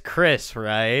play as Chris,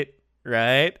 right?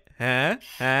 Right? Huh?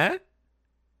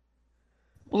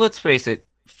 Well, let's face it.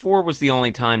 4 was the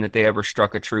only time that they ever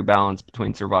struck a true balance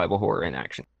between survival horror and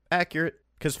action. Accurate.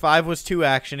 Because 5 was too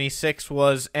actiony, 6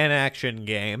 was an action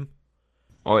game,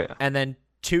 Oh, yeah. and then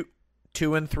 2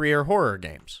 and 3 are horror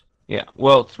games. Yeah.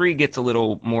 Well, 3 gets a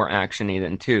little more actiony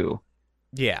than 2,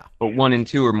 Yeah. but 1 and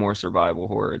 2 are more survival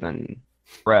horror than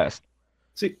the rest.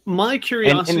 See, my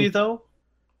curiosity, though...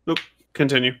 Oop,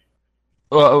 continue.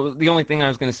 Well, the only thing I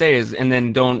was going to say is, and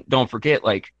then don't forget,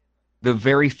 like, the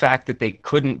very fact that they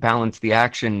couldn't balance the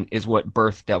action is what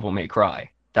birthed Devil May Cry.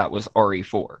 That was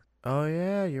RE4. Oh,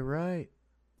 yeah, you're right.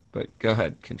 But go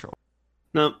ahead, Control.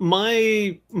 Now,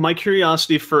 my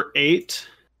curiosity for 8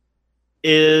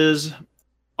 is,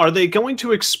 are they going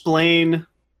to explain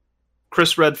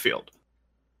Chris Redfield?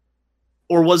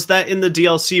 Or was that in the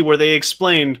DLC where they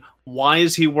explained why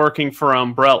is he working for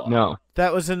Umbrella? No.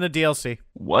 That was in the DLC,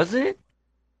 Was it?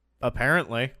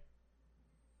 apparently.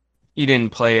 You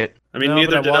didn't play it. I mean, No,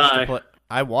 neither but did I.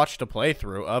 I watched a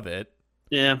playthrough of it.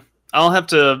 Yeah, I'll have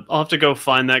to go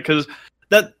find that because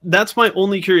that's my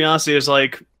only curiosity is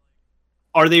like,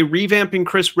 are they revamping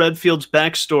Chris Redfield's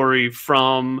backstory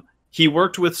from he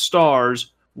worked with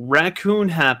stars, Raccoon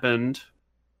happened,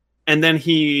 and then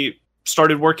he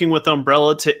started working with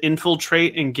Umbrella to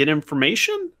infiltrate and get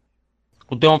information?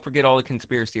 Well, don't forget all the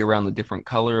conspiracy around the different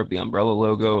color of the Umbrella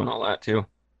logo and all that, too.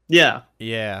 Yeah.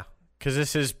 Yeah, because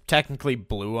this is technically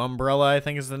Blue Umbrella, I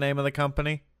think is the name of the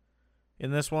company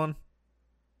in this one.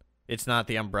 It's not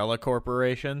the Umbrella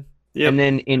Corporation. Yep. And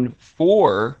then in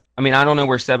 4, I mean, I don't know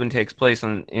where 7 takes place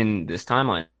in this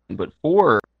timeline, but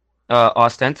 4,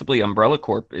 ostensibly Umbrella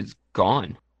Corp is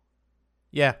gone.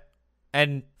 Yeah.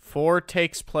 And 4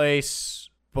 takes place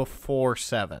before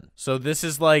 7. So this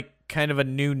is like kind of a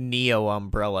new Neo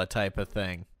Umbrella type of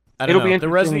thing. I don't It'll be know.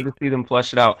 interesting to see them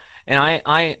flesh it out. And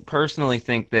I personally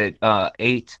think that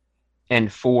 8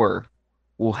 and 4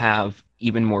 will have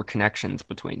even more connections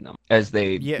between them as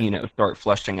they, start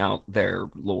fleshing out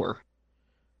their lore.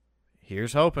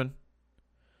 Here's hoping.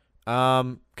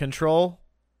 Control,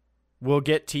 we'll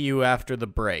get to you after the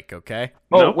break, okay?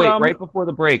 Oh, No wait, problem. right before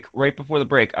the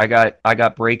break, I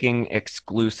got breaking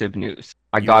exclusive news.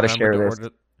 I gotta share this.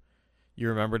 You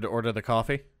remembered to order the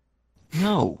coffee?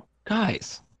 No,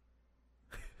 guys.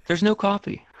 There's no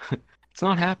coffee. It's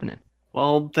not happening.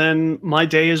 Well, then my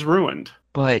day is ruined.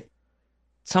 But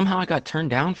somehow I got turned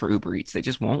down for Uber Eats. They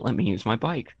just won't let me use my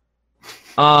bike.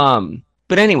 But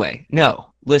anyway,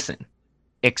 no, listen.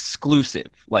 Exclusive.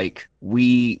 Like,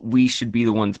 we should be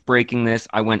the ones breaking this.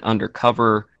 I went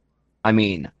undercover. I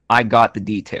mean, I got the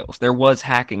details. There was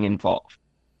hacking involved.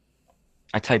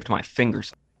 I typed my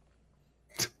fingers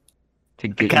to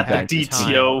get you Got the back to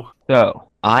time. DTO. So,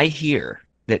 I hear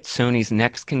that Sony's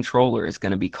next controller is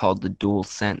going to be called the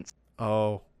DualSense.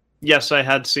 Oh, Yes, I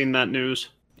had seen that news.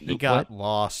 he got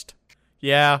lost.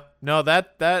 Yeah, no,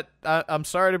 I'm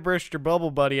sorry to burst your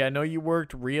bubble, buddy. I know you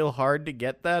worked real hard to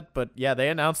get that, but yeah, they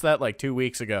announced that like 2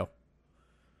 weeks ago.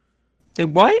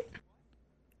 Did what?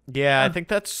 Yeah, I think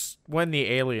that's when the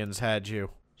aliens had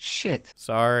you. Shit.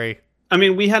 Sorry. I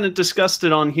mean, we hadn't discussed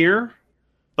it on here,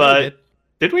 but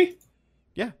did we?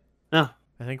 Yeah. No.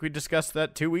 I think we discussed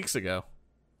that 2 weeks ago.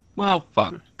 Well,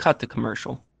 fuck. Cut the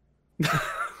commercial.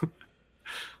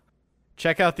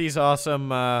 Check out these awesome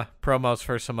promos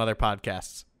for some other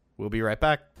podcasts. We'll be right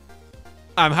back.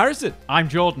 I'm Harrison. I'm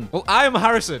Jordan. Well, I'm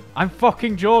Harrison. I'm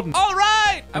fucking Jordan. All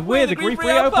right. And we're the Grief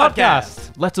Rio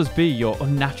Podcast. Let us be your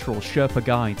unnatural Sherpa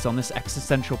guides on this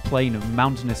existential plane of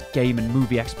mountainous game and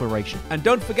movie exploration. And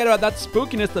don't forget about that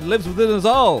spookiness that lives within us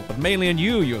all, but mainly in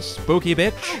you, you spooky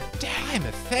bitch. Damn,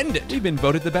 offended. We've been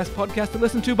voted the best podcast to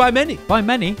listen to by many. By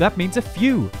many, that means a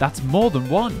few. That's more than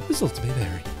one. Results may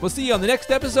vary. We'll see you on the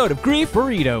next episode of Grief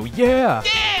Burrito, yeah!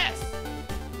 Yes!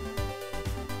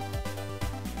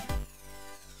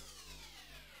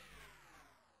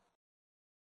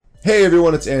 Hey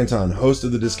everyone, it's Anton, host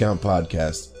of the Discount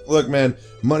Podcast. Look man,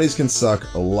 Mondays can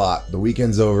suck a lot. The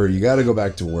weekend's over, you gotta go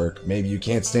back to work. Maybe you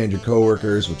can't stand your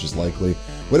coworkers, which is likely.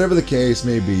 Whatever the case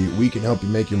may be, we can help you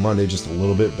make your Monday just a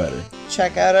little bit better.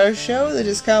 Check out our show, The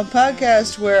Discount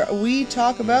Podcast, where we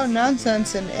talk about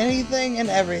nonsense and anything and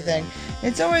everything.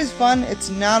 It's always fun, it's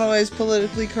not always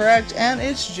politically correct, and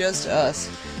it's just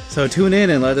us. So tune in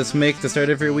and let us make the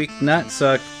start of your week not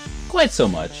suck quite so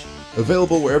much.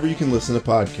 Available wherever you can listen to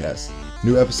podcasts.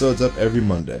 New episodes up every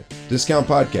Monday. Discount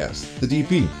Podcast, the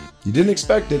DP. You didn't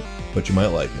expect it, but you might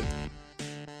like it.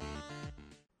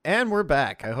 And we're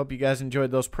back. I hope you guys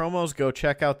enjoyed those promos. Go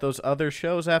check out those other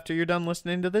shows after you're done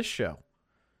listening to this show.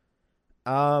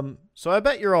 So I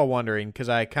bet you're all wondering, because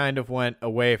I kind of went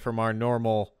away from our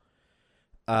normal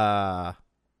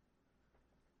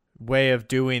way of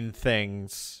doing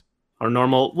things. Our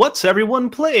normal, what's everyone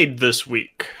played this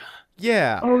week?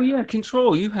 Yeah. Oh, yeah,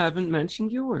 Control. You haven't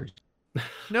mentioned yours.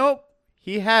 Nope,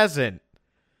 he hasn't.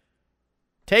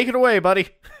 Take it away, buddy.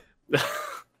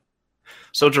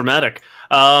 So dramatic.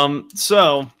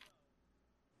 So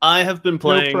I have been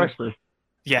playing. No pressure.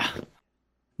 Yeah,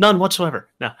 none whatsoever.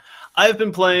 No, I have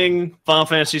been playing Final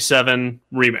Fantasy VII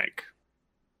Remake,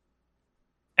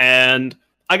 and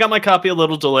I got my copy a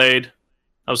little delayed.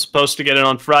 I was supposed to get it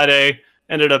on Friday,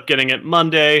 ended up getting it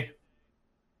Monday,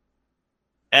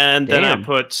 and then I Damn.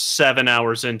 put 7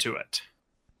 hours into it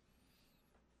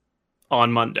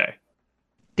on Monday.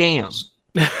 Damn.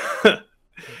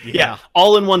 Yeah,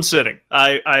 all in one sitting.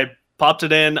 I popped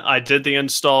it in, I did the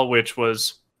install, which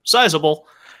was sizable,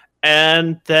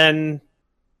 and then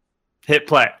hit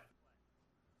play.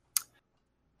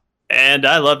 And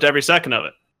I loved every second of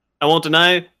it. I won't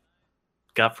deny,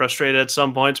 got frustrated at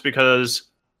some points because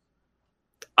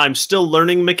I'm still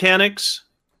learning mechanics.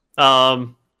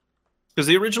 Because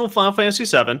the original Final Fantasy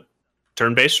VII,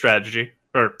 turn-based strategy,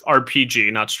 or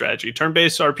RPG, not strategy,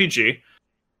 turn-based RPG,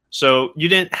 so you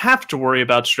didn't have to worry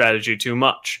about strategy too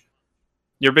much.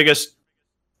 Your biggest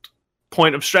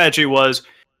point of strategy was,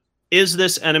 is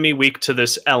this enemy weak to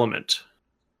this element?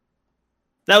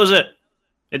 That was it.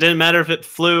 It didn't matter if it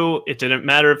flew, it didn't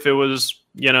matter if it was,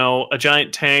 a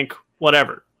giant tank,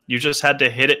 whatever. You just had to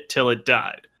hit it till it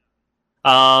died.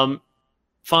 Final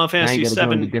Now Fantasy you gotta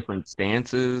go into VII... different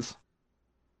stances.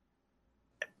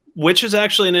 which is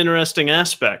actually an interesting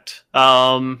aspect.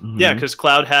 Yeah, because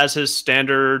Cloud has his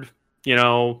standard,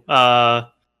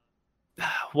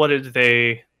 what did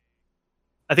they...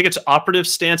 I think it's operative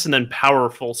stance and then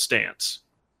powerful stance.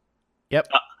 Yep.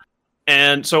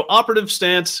 And so operative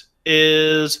stance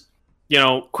is,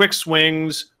 quick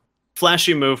swings,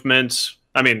 flashy movements.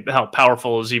 I mean, how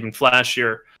powerful is even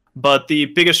flashier. But the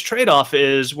biggest trade-off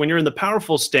is when you're in the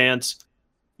powerful stance,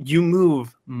 you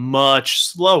move much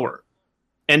slower.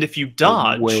 And if you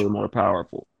dodge... way more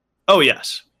powerful. Oh,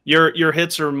 yes. Your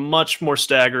hits are much more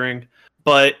staggering.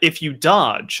 But if you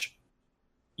dodge,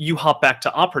 you hop back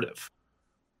to operative.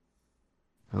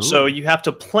 Ooh. So you have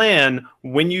to plan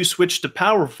when you switch to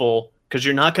powerful, because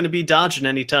you're not going to be dodging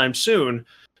anytime soon.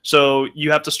 So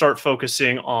you have to start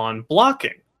focusing on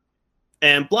blocking.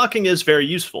 And blocking is very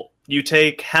useful. You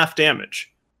take half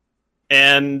damage.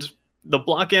 And the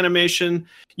block animation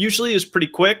usually is pretty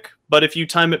quick, but if you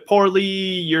time it poorly,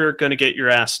 you're going to get your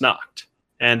ass knocked.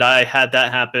 And I had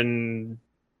that happen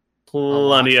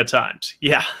plenty of times.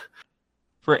 Yeah.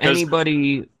 For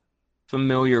anybody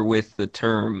familiar with the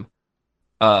term,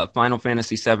 Final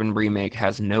Fantasy VII Remake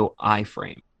has no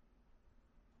iframe.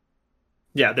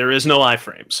 Yeah, there is no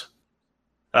iframes.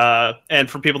 And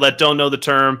for people that don't know the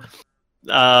term,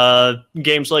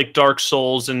 games like Dark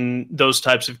Souls and those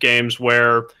types of games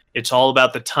where it's all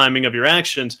about the timing of your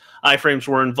actions, iframes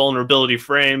were invulnerability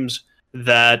frames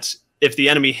that if the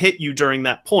enemy hit you during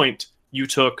that point, you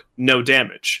took no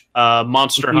damage.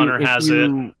 Monster Hunter has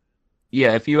it.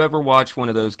 Yeah, if you ever watch one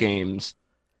of those games,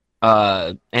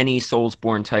 any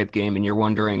Soulsborne type game, and you're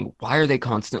wondering, why are they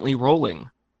constantly rolling?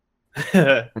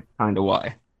 That's kind of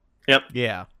why. Yep.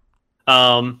 Yeah.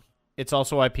 It's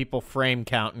also why people frame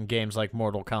count in games like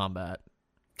Mortal Kombat.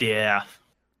 Yeah.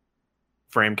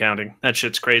 Frame counting. That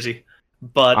shit's crazy.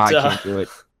 But I can't do it.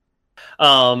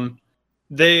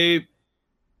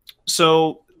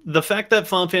 So the fact that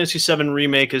Final Fantasy VII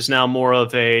Remake is now more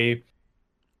of a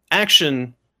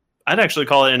action, I'd actually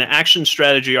call it an action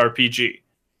strategy RPG.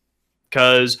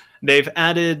 Because they've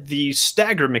added the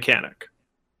stagger mechanic,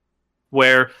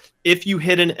 where if you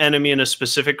hit an enemy in a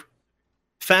specific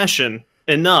fashion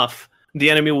enough, the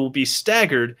enemy will be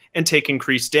staggered and take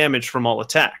increased damage from all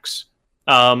attacks.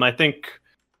 I think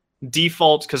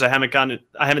default, because I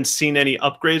haven't seen any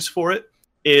upgrades for it,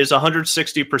 is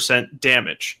 160%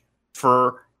 damage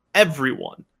for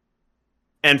everyone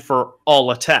and for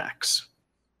all attacks.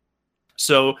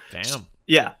 So, damn.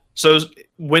 Yeah. So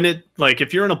when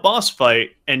if you're in a boss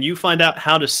fight and you find out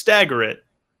how to stagger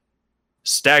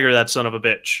that son of a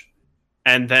bitch,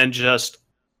 and then just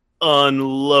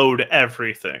unload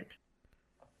everything.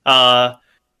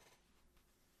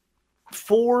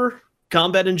 For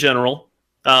combat in general,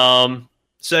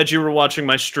 said you were watching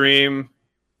my stream,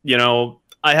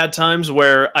 I had times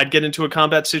where I'd get into a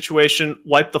combat situation,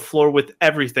 wipe the floor with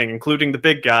everything, including the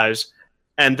big guys,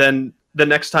 and then the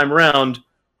next time around,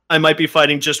 I might be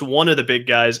fighting just one of the big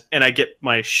guys, and I get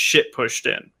my shit pushed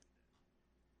in.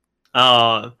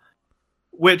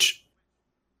 Which,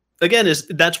 again,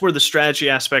 that's where the strategy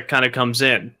aspect kind of comes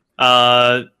in.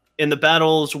 In the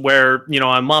battles where,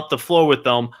 I mop the floor with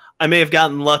them, I may have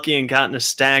gotten lucky and gotten a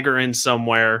stagger in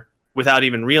somewhere without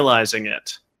even realizing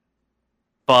it.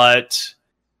 But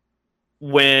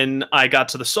when I got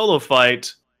to the solo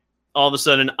fight, all of a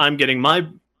sudden I'm getting my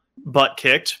butt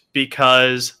kicked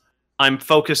because I'm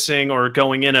focusing or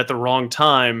going in at the wrong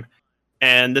time,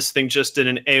 and this thing just did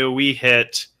an AoE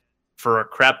hit for a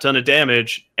crap ton of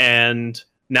damage, and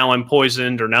now I'm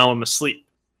poisoned or now I'm asleep.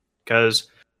 Because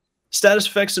status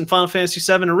effects in Final Fantasy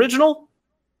VII Original,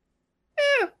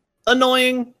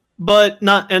 annoying, but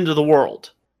not end of the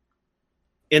world.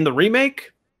 In the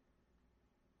remake,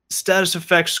 status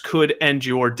effects could end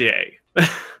your day.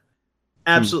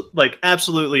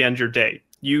 Absolutely end your day.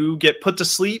 You get put to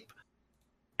sleep,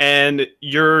 and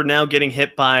you're now getting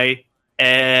hit by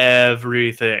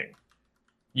everything.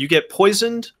 You get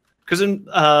poisoned, because in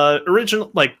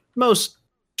original, most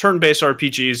turn-based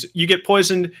RPGs, you get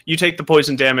poisoned, you take the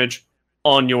poison damage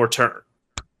on your turn.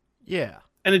 Yeah.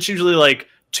 And it's usually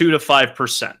 2 to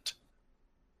 5%.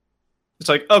 It's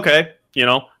okay,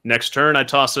 next turn I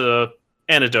toss a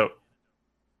antidote.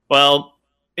 Well,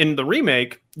 in the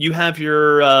remake, you have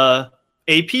your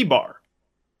AP bar.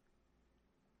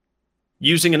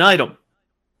 Using an item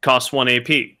costs 1 AP.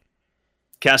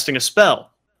 Casting a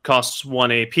spell costs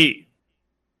 1 AP.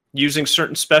 Using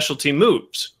certain specialty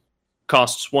moves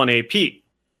costs 1 AP.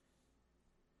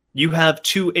 You have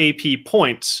 2 AP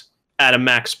points at a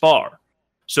max bar.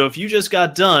 So if you just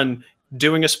got done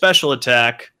doing a special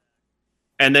attack,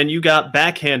 and then you got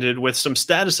backhanded with some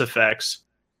status effects,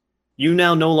 you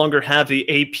now no longer have the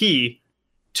AP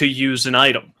to use an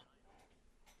item.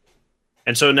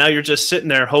 And so now you're just sitting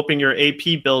there hoping your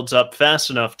AP builds up fast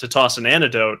enough to toss an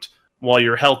antidote while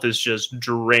your health is just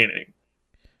draining.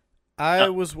 I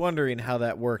was wondering how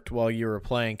that worked while you were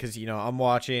playing, because, I'm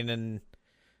watching and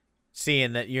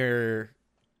seeing that you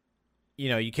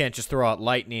can't just throw out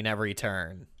lightning every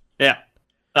turn. Yeah.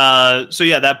 So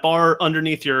yeah, that bar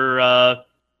underneath your,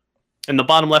 in the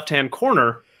bottom left-hand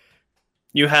corner,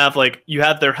 you have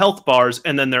their health bars,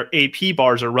 and then their AP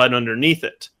bars are right underneath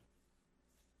it.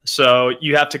 So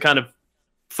you have to kind of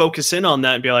focus in on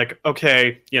that and be like,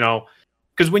 okay,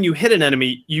 because when you hit an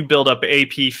enemy, you build up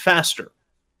AP faster.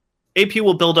 AP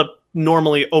will build up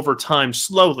normally over time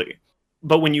slowly,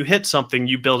 but when you hit something,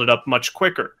 you build it up much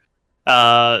quicker,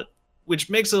 which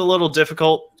makes it a little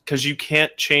difficult because you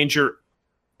can't change your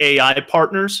AI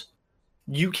partners.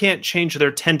 You can't change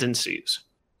their tendencies.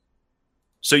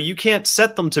 So you can't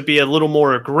set them to be a little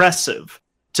more aggressive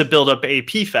to build up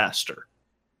AP faster.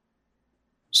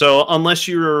 So unless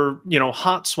you're,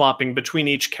 hot swapping between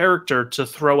each character to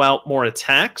throw out more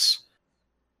attacks,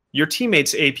 your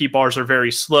teammates' AP bars are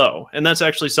very slow. And that's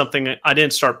actually something I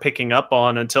didn't start picking up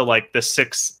on until like the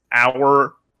 6th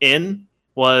hour in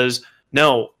was,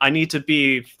 no, I need to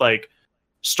be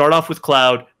start off with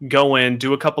Cloud, go in,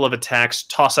 do a couple of attacks,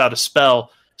 toss out a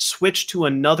spell, switch to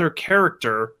another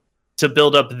character to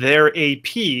build up their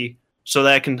AP so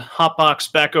that I can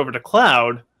hotbox back over to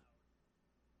Cloud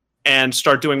and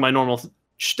start doing my normal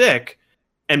shtick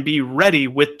and be ready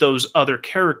with those other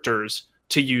characters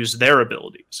to use their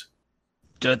abilities.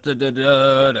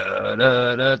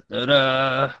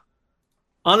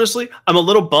 Honestly, I'm a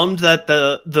little bummed that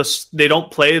they don't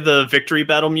play the victory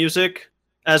battle music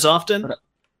as often.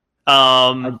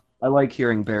 I like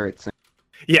hearing Barrett sing.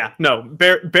 Yeah, no,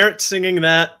 Barrett singing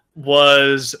that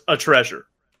was a treasure.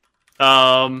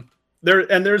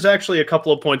 There's actually a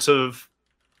couple of points of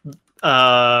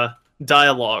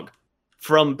dialogue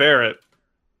from Barrett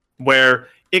where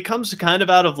it comes kind of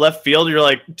out of left field. You're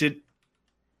like, did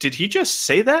he just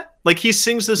say that? Like, he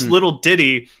sings this little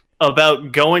ditty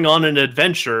about going on an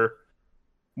adventure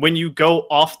when you go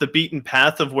off the beaten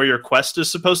path of where your quest is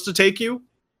supposed to take you.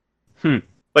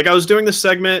 Like, I was doing this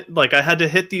segment, I had to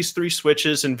hit these 3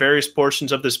 switches in various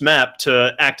portions of this map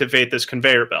to activate this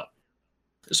conveyor belt.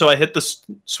 So I hit the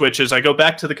switches, I go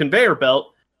back to the conveyor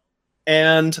belt,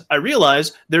 and I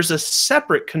realize there's a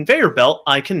separate conveyor belt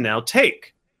I can now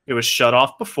take. It was shut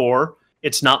off before.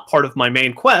 It's not part of my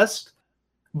main quest,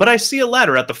 but I see a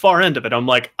ladder at the far end of it. I'm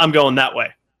like, I'm going that way.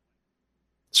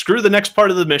 Screw the next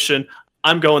part of the mission.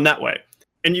 I'm going that way.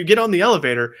 And you get on the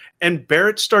elevator, and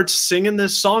Barrett starts singing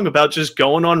this song about just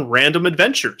going on random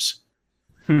adventures.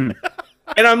 And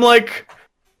I'm like,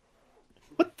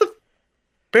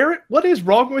 Barrett, what is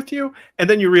wrong with you? And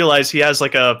then you realize he has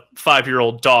like a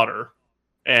 5-year-old daughter.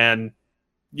 And,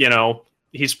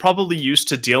 he's probably used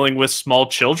to dealing with small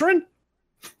children.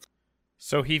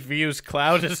 So he views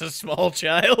Cloud as a small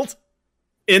child?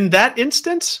 In that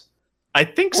instance, I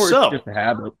think Or so. It's just a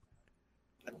habit.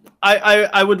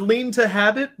 I would lean to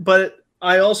habit, but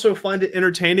I also find it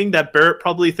entertaining that Barrett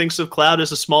probably thinks of Cloud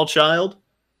as a small child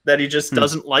that he just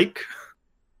doesn't like.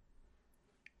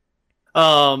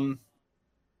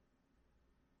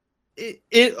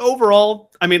 It overall,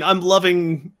 I mean, I'm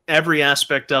loving every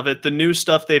aspect of it. The new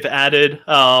stuff they've added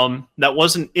that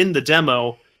wasn't in the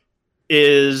demo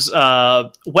is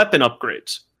weapon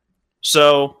upgrades.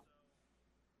 So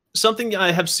something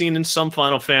I have seen in some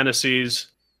Final Fantasies,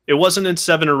 it wasn't in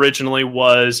 7 originally,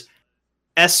 was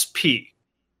SP,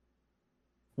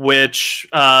 which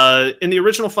in the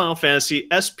original Final Fantasy,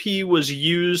 SP was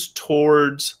used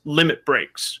towards limit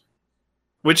breaks,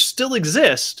 which still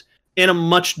exist in a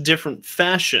much different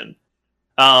fashion.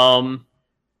 But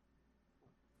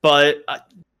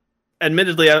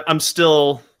admittedly, I'm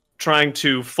still trying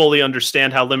to fully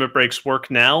understand how limit breaks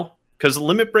work now, because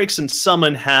limit breaks in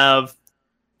Summon have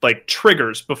like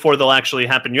triggers before they'll actually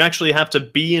happen. You actually have to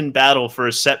be in battle for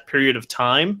a set period of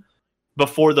time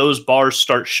before those bars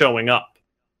start showing up.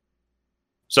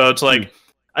 So it's like,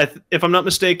 if I'm not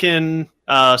mistaken,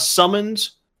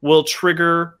 summons will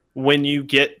trigger when you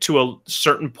get to a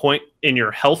certain point in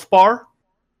your health bar,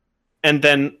 and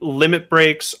then limit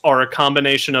breaks are a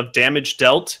combination of damage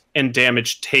dealt and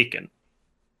damage taken.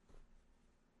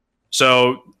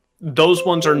 So those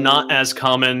ones are not as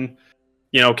common,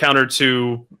 counter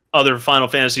to other Final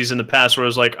Fantasies in the past, where it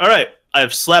was like, all right,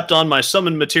 I've slapped on my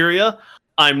summon materia.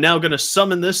 I'm now going to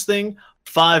summon this thing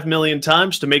 5 million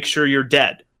times to make sure you're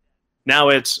dead. Now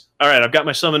it's, all right, I've got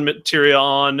my summon materia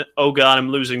on. Oh God, I'm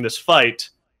losing this fight.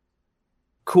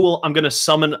 Cool, I'm going to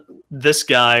summon this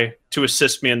guy to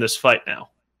assist me in this fight now.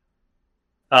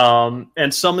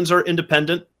 And summons are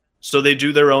independent, so they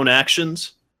do their own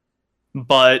actions.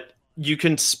 But you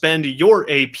can spend your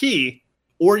AP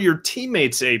or your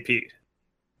teammate's AP.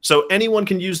 So anyone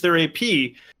can use their AP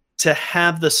to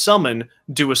have the summon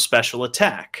do a special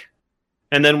attack.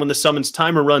 And then when the summon's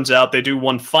timer runs out, they do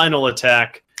one final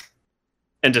attack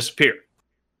and disappear.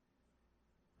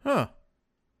 Huh.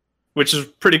 Which is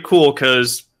pretty cool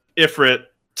because Ifrit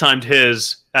timed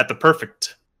his at the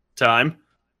perfect time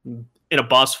in a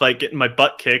boss fight, getting my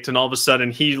butt kicked, and all of a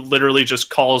sudden he literally just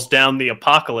calls down the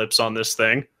apocalypse on this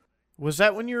thing. Was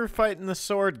that when you were fighting the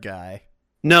sword guy?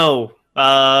 No.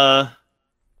 Although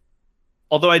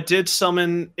I did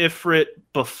summon Ifrit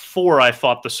before I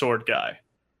fought the sword guy.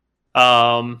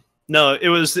 No, it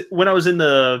was when I was in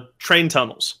the train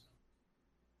tunnels.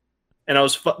 And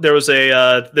there's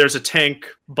a tank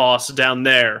boss down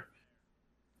there.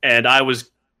 And I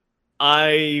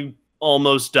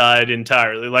almost died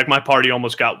entirely. Like, my party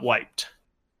almost got wiped.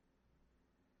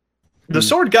 The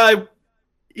sword guy,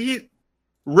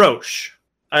 Roche.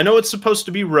 I know it's supposed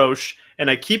to be Roche, and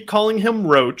I keep calling him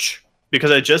Roach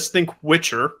because I just think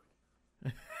Witcher.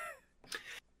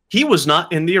 He was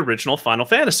not in the original Final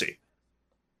Fantasy.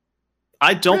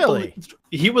 I don't believe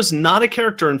he was not a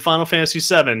character in Final Fantasy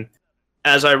VII,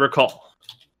 as I recall.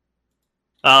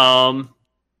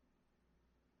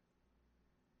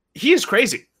 He is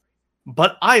crazy,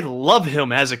 but I love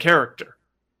him as a character.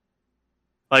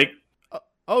 Like,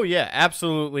 oh yeah,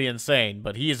 absolutely insane,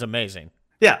 but he is amazing.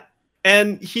 Yeah,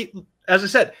 and he, as I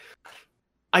said,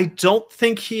 I don't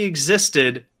think he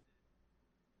existed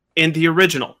in the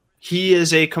original. He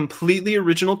is a completely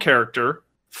original character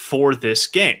for this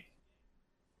game.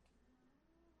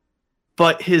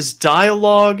 But his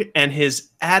dialogue and his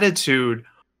attitude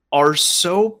are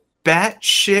so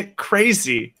batshit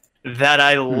crazy that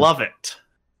I love it.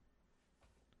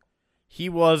 He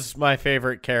was my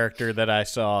favorite character that I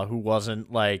saw who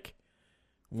wasn't, like,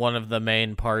 one of the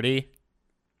main party.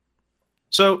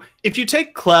 So, if you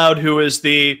take Cloud, who is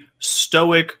the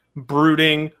stoic,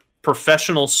 brooding,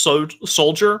 professional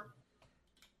soldier,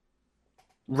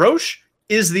 Roche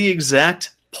is the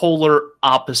exact polar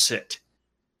opposite.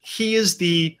 He is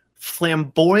the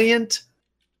flamboyant,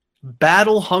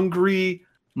 battle-hungry,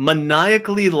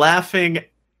 maniacally laughing,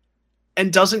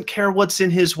 and doesn't care what's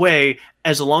in his way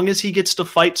as long as he gets to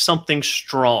fight something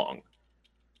strong.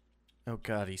 Oh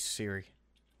god, he's Siri.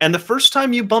 And the first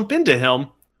time you bump into him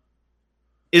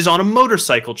is on a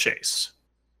motorcycle chase.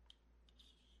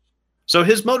 So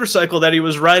his motorcycle that he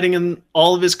was riding in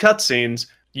all of his cutscenes,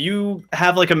 you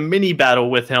have like a mini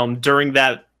battle with him during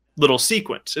that little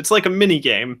sequence. It's like a mini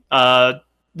game. The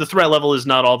threat level is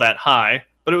not all that high,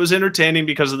 but it was entertaining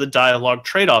because of the dialogue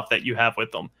trade-off that you have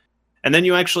with them. And then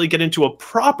you actually get into a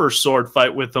proper sword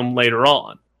fight with them later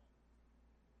on.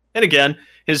 And again,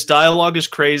 his dialogue is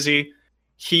crazy.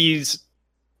 He's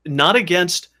not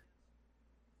against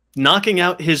knocking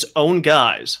out his own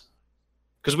guys.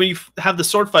 Because when you have the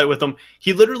sword fight with him,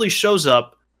 he literally shows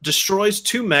up, destroys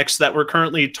 2 mechs that were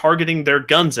currently targeting their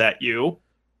guns at you,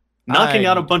 knocking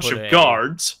out a bunch of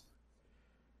guards.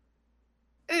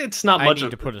 It's not much. I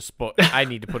need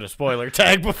to put a spoiler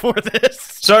tag before this.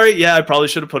 Sorry, yeah, I probably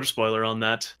should have put a spoiler on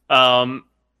that. But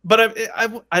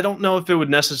I don't know if it would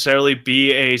necessarily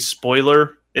be a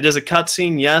spoiler. It is a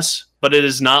cutscene, yes, but it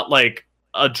is not like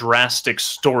a drastic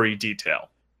story detail.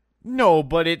 No,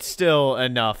 but it's still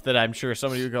enough that I'm sure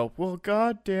somebody would go, well,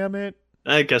 god damn it.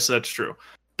 I guess that's true.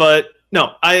 But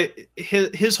no,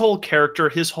 his whole character,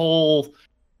 his whole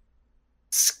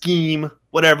scheme,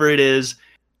 whatever it is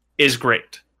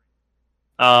great.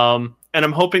 And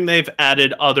I'm hoping they've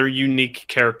added other unique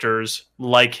characters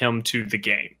like him to the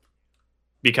game.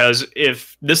 Because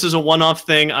if this is a one-off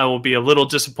thing, I will be a little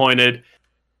disappointed.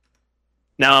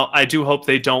 Now, I do hope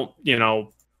they don't,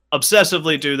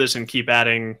 obsessively do this and keep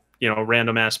adding,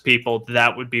 random-ass people.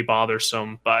 That would be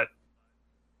bothersome, but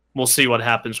we'll see what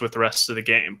happens with the rest of the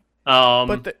game.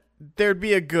 But there'd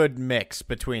be a good mix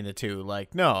between the two.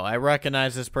 Like, no, I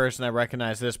recognize this person, I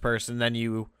recognize this person, then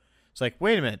it's like,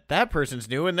 wait a minute, that person's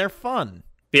new and they're fun.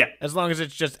 Yeah. As long as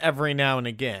it's just every now and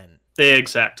again.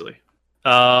 Exactly.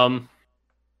 The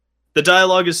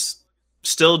dialogue is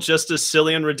still just as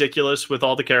silly and ridiculous with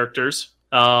all the characters.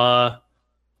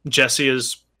 Jessie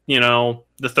is,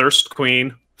 the thirst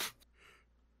queen.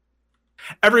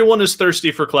 Everyone is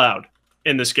thirsty for Cloud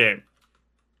in this game,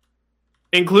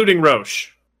 including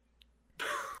Roche.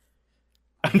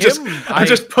 I'm just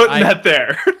putting that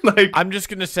there. I'm just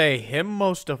gonna say him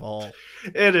most of all.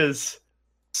 It is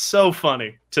so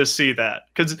funny to see that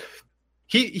because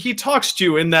he talks to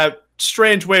you in that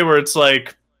strange way where it's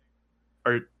like,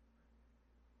 are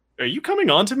you coming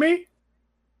on to me?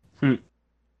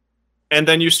 And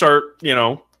then you start,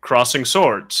 crossing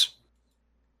swords.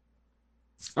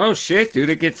 Oh shit, dude,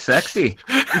 it gets sexy.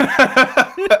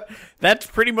 That's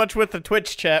pretty much what the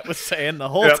Twitch chat was saying the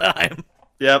whole time.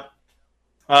 Yep.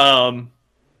 But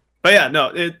yeah,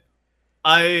 no,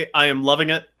 I am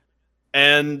loving it.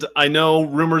 And I know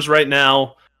rumors right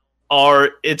now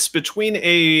it's between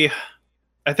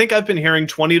I think I've been hearing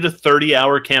 20 to 30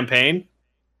 hour campaign.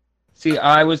 See,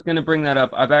 I was going to bring that up.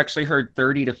 I've actually heard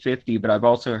 30 to 50, but I've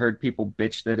also heard people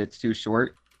bitch that it's too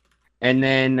short. And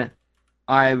then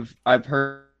I've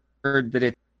heard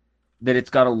that it's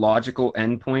got a logical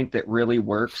endpoint that really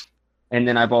works. And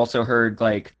then I've also heard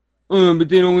like, but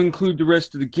they don't include the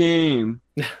rest of the game.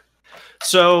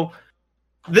 So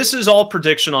this is all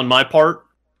prediction on my part.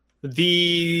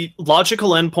 The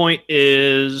logical endpoint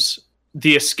is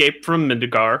the escape from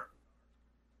Midgar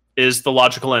is the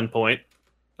logical endpoint.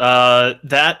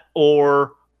 That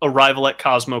or arrival at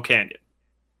Cosmo Canyon.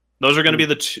 Those are going to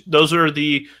be those are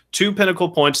the two pinnacle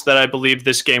points that I believe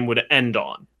this game would end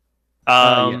on.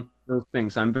 Those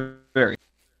things I'm very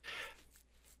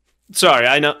sorry.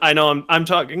 I know I'm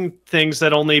talking things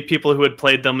that only people who had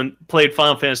played them and played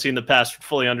Final Fantasy in the past would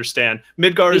fully understand.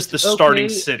 Midgar is the starting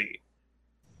city.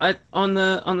 On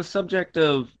the subject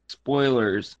of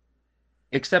spoilers,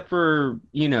 except for,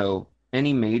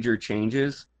 any major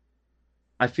changes,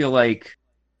 I feel like,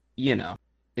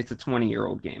 it's a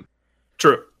 20-year-old game.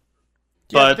 True.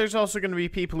 Yeah, but there's also going to be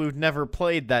people who've never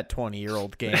played that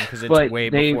 20-year-old game because it's way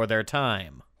before their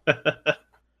time.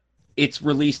 It's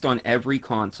released on every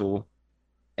console,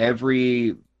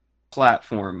 every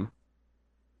platform.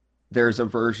 There's a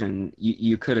version.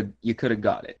 You could have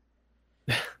got it.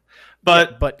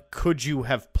 But could you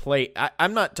have played?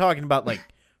 I'm not talking about like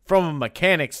from a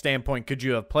mechanic standpoint. Could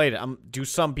you have played it? Do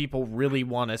some people really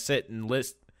want to sit and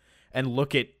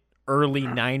look at early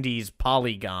 '90s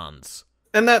polygons?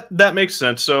 And that makes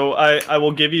sense. So I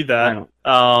will give you that.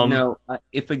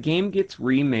 If a game gets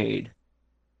remade,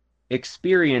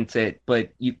 experience it,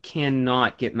 but you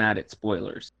cannot get mad at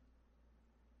spoilers.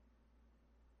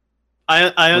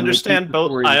 I understand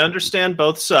both. I understand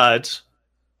both sides,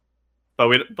 but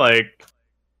we like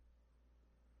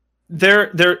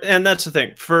there, and that's the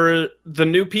thing for the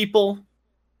new people.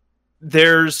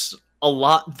 There's a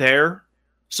lot there,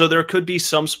 so there could be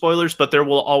some spoilers, but there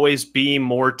will always be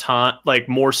more time, like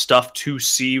more stuff to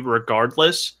see,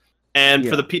 regardless. And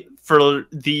for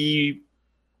the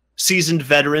seasoned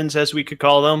veterans, as we could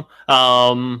call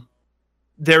them,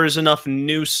 there is enough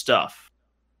new stuff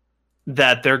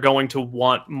that they're going to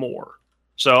want more.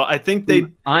 So I think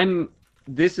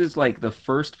this is like the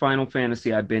first Final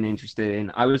Fantasy I've been interested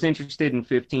in. I was interested in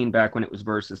 15 back when it was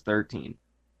versus 13.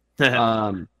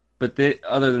 But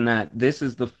other than that, this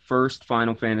is the first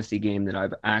Final Fantasy game that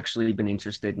I've actually been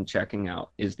interested in checking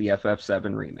out is the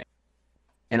FF7 remake.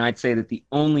 And I'd say that the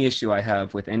only issue I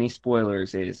have with any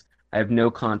spoilers is I have no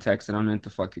context and I don't know what the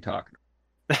fuck you're talking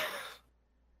about.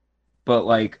 But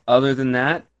like, other than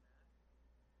that,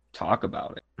 talk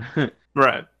about it.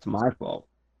 Right. It's my fault.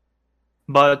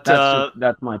 But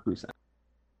that's my 2 cents.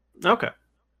 Okay.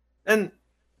 And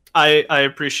I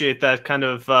appreciate that kind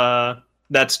of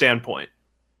that standpoint.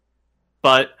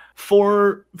 But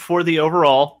for the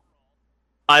overall,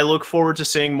 I look forward to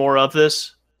seeing more of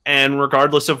this. And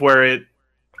regardless of where it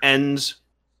ends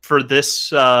for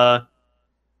this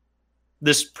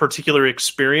this particular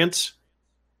experience,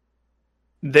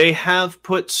 they have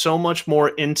put so much more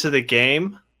into the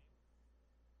game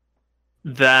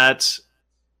that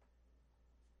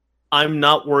I'm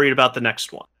not worried about the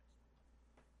next one.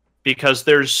 Because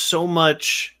there's so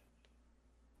much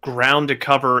ground to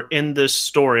cover in this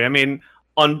story. I mean,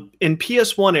 in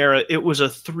PS1 era, it was a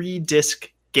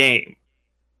 3-disc game.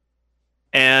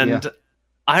 And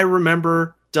I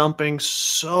remember dumping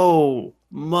so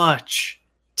much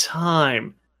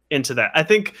time into that. I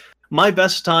think my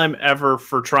best time ever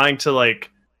for trying to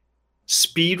like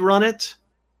speed run it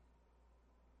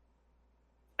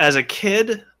as a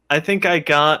kid, I think I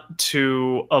got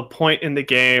to a point in the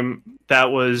game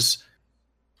that was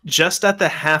just at the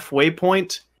halfway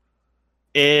point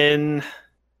in,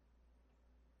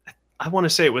 I want to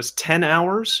say it was 10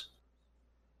 hours.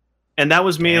 And that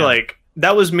was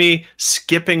me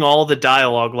skipping all the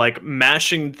dialogue, like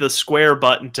mashing the square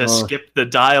button to skip the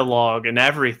dialogue and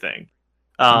everything.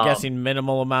 I'm guessing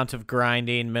minimal amount of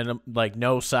grinding, like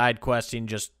no side questing,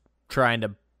 just trying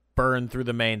to burn through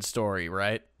the main story,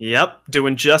 right? Yep,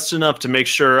 doing just enough to make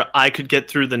sure I could get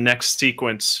through the next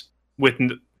sequence with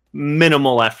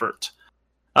minimal effort.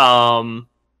 And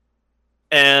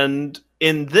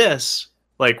in this,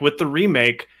 like with the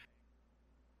remake,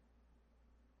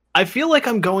 I feel like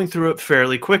I'm going through it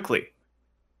fairly quickly.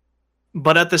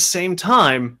 But at the same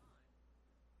time,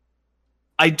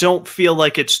 I don't feel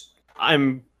like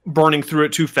I'm burning through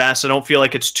it too fast. I don't feel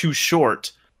like it's too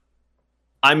short.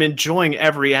 I'm enjoying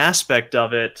every aspect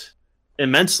of it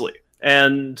immensely.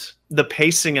 And the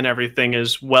pacing and everything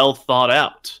is well thought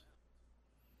out.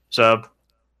 So,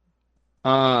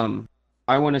 I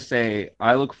want to say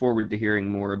I look forward to hearing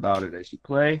more about it as you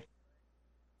play.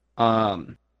 I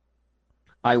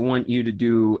want you to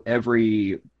do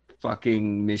every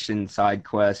fucking mission, side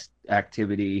quest,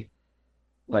 activity.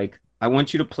 Like, I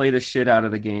want you to play the shit out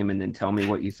of the game and then tell me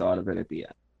what you thought of it at the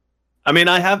end. I mean,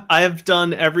 I have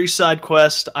done every side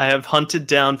quest. I have hunted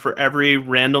down for every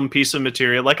random piece of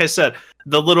material. Like I said,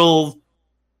 the little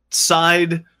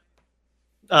side,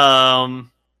 why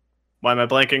am I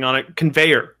blanking on it?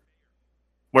 Conveyor,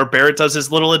 where Barrett does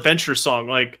his little adventure song.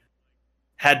 Like,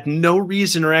 had no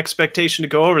reason or expectation to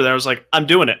go over there. I was like, I'm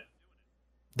doing it.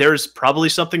 There's probably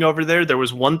something over there. There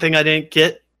was one thing I didn't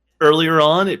get earlier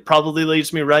on. It probably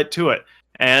leads me right to it.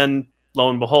 And lo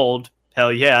and behold,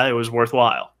 hell yeah, it was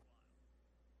worthwhile.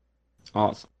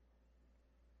 Awesome.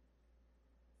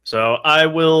 So I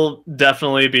will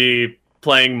definitely be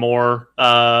playing more.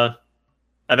 I've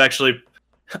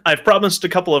promised a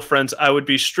couple of friends I would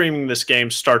be streaming this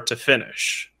game start to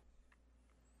finish.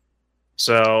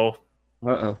 So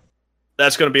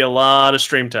that's going to be a lot of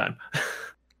stream time.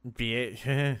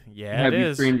 Yeah, Have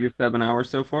you streamed your 7 hours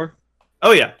so far?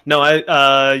 Oh yeah, no.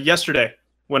 I yesterday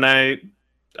when I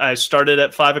started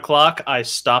at 5 o'clock, I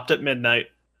stopped at midnight.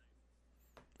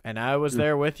 And I was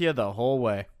there with you the whole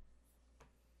way.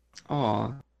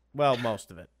 Aw. Well,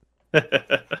 most of it.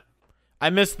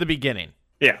 I missed the beginning.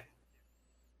 Yeah.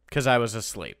 Because I was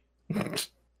asleep.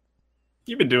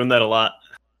 You've been doing that a lot.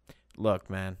 Look,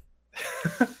 man.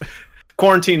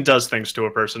 Quarantine does things to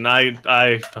a person. I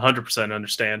 100%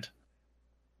 understand.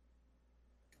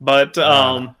 But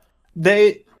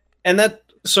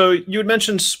so you had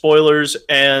mentioned spoilers,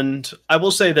 and I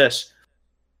will say this.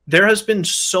 There has been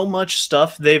so much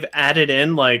stuff they've added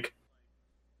in, like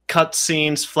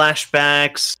cutscenes,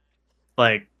 flashbacks,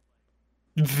 like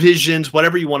visions,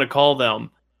 whatever you want to call them,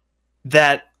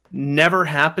 that never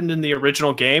happened in the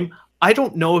original game. I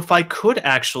don't know if I could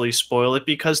actually spoil it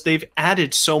because they've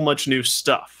added so much new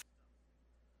stuff.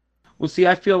 Well, see,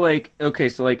 I feel like, okay,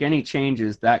 so like any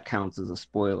changes, that counts as a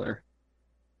spoiler.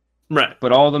 Right.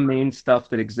 But all the main stuff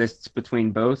that exists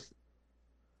between both,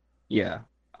 yeah.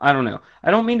 I don't know.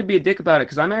 I don't mean to be a dick about it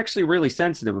because I'm actually really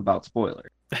sensitive about spoilers.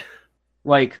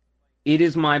 Like, it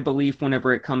is my belief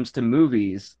whenever it comes to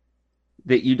movies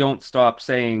that you don't stop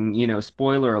saying,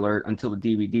 spoiler alert until the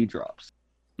DVD drops.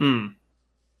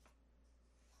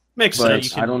 Makes but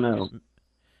sense. I don't know.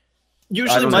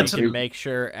 Usually, you can make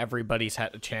sure everybody's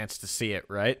had a chance to see it,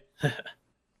 right?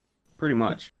 Pretty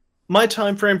much. My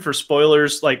time frame for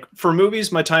spoilers, like for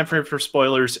movies, my time frame for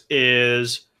spoilers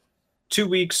is 2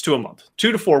 weeks to a month,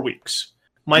 2 to 4 weeks.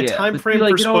 My time frame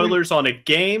for spoilers on a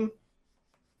game,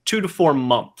 2 to 4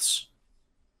 months.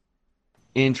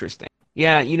 Interesting.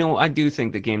 Yeah, I do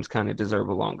think the games kind of deserve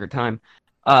a longer time.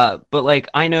 But like,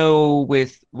 I know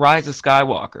with Rise of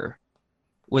Skywalker,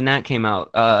 when that came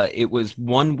out, it was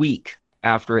 1 week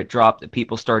after it dropped that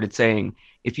people started saying,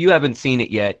 if you haven't seen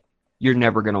it yet, you're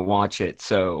never going to watch it,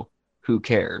 so who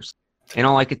cares? And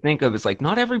all I could think of is like,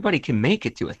 not everybody can make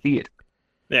it to a theater.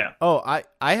 Yeah. Oh,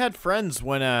 I had friends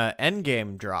when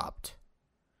Endgame dropped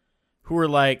who were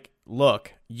like,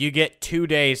 look, you get 2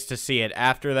 days to see it.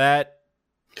 After that,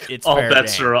 it's all fair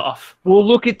bets game. are off. Well,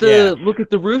 look at the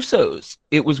Russos.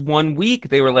 It was 1 week.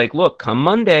 They were like, look, come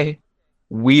Monday,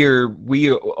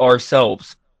 we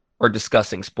ourselves are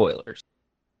discussing spoilers.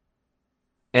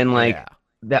 And like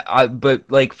but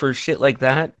like for shit like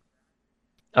that,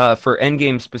 for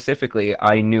Endgame specifically,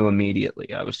 I knew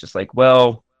immediately. I was just like,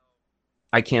 well,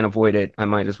 I can't avoid it. I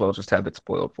might as well just have it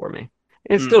spoiled for me.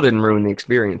 And it still didn't ruin the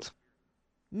experience.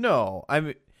 No,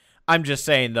 I'm just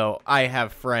saying though, I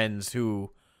have friends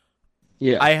who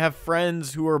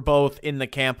are both in the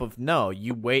camp of no,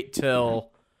 you wait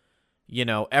till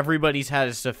everybody's had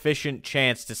a sufficient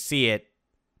chance to see it.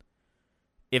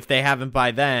 If they haven't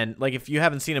by then, like if you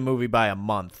haven't seen a movie by a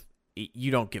month,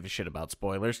 you don't give a shit about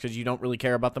spoilers because you don't really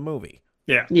care about the movie.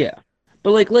 Yeah. Yeah.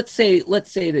 But like, let's say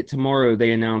that tomorrow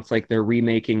they announce like they're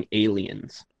remaking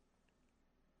Aliens.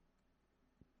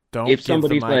 Don't give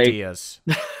them ideas.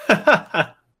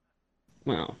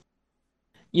 Well,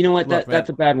 you know what? That's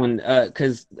a bad one.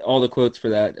 Because all the quotes for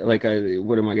that, like,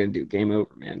 what am I gonna do? Game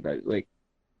over, man. But like,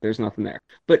 there's nothing there.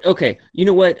 But okay, you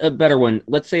know what? A better one.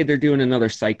 Let's say they're doing another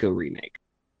Psycho remake.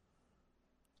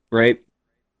 Right.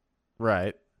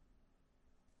 Right.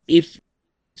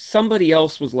 somebody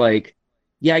else was like,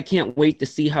 yeah, I can't wait to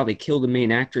see how they kill the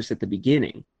main actress at the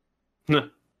beginning.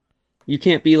 You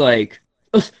can't be like,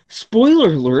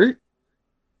 spoiler alert.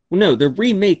 Well, no, they're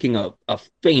remaking a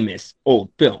famous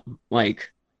old film.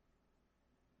 Like,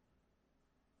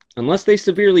 unless they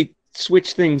severely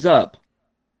switch things up,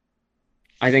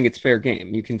 I think it's fair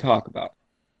game. You can talk about it.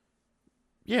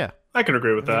 Yeah. I can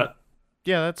agree with that.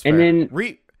 Yeah, that's fair. And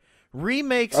then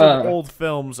remakes of old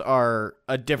films are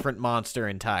a different monster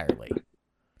entirely.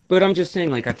 But I'm just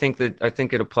saying, like, I think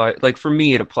it applies. Like, for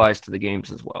me, it applies to the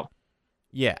games as well.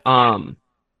 Yeah. And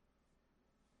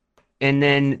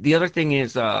then the other thing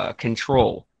is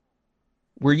Control.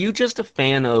 Were you just a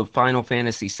fan of Final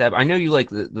Fantasy VII? I know you like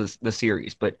the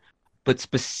series, but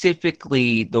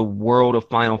specifically the world of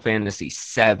Final Fantasy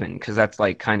VII, because that's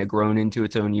like kind of grown into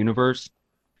its own universe.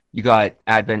 You got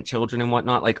Advent Children and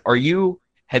whatnot. Like,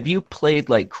 have you played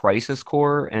like Crisis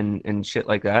Core and shit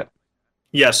like that?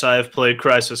 Yes, I have played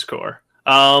Crisis Core.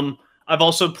 I've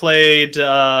also played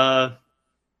the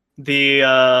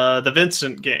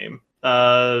Vincent game,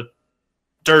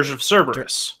 Dirge of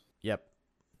Cerberus. Yep.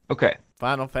 Okay.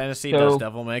 Final Fantasy does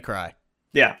Devil May Cry.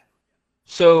 Yeah.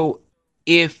 So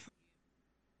if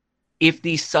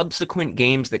the subsequent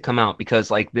games that come out, because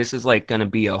like this is like going to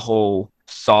be a whole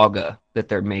saga that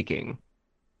they're making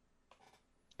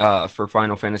for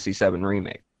Final Fantasy VII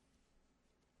Remake,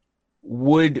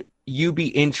 would you be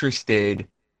interested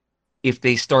if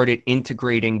they started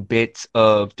integrating bits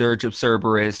of Dirge of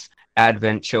Cerberus,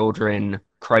 Advent Children,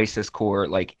 Crisis Core,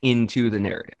 like, into the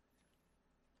narrative?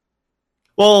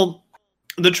 Well,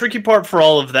 the tricky part for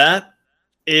all of that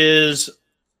is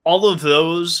all of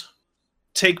those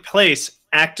take place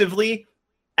actively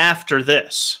after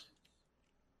this.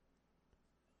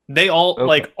 They all,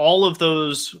 like, all of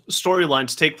those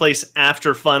storylines take place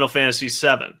after Final Fantasy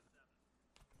VII.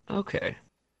 Okay.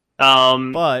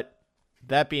 But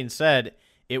that being said,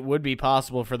 it would be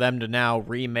possible for them to now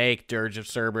remake Dirge of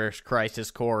Cerberus,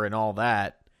 Crisis Core, and all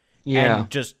that. Yeah. And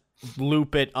just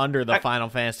loop it under the Final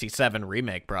Fantasy VII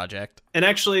remake project. And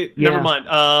actually, never mind.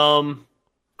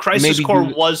 Crisis Core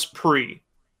was pre.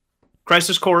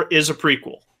 Crisis Core is a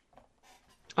prequel.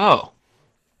 Oh.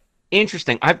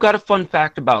 Interesting. I've got a fun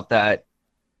fact about that.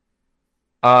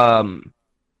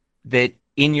 That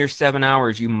in your 7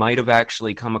 hours you might have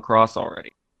actually come across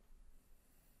already.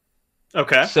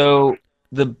 Okay. So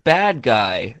the bad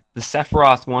guy, the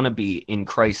Sephiroth wannabe in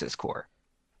Crisis Core.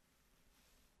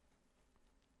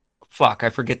 Fuck, I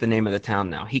forget the name of the town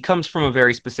now. He comes from a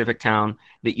very specific town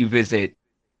that you visit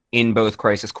in both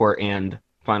Crisis Core and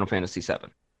Final Fantasy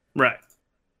VII. Right.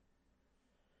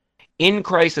 In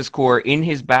Crisis Core, in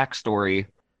his backstory,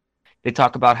 they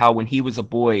talk about how when he was a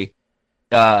boy,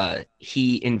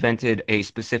 he invented a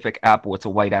specific apple. It's a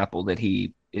white apple that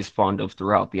he is fond of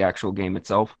throughout the actual game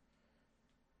itself.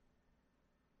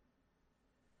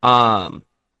 And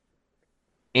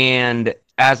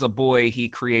as a boy, he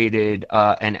created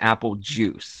an apple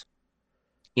juice.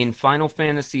 In Final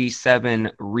Fantasy VII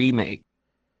Remake,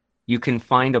 you can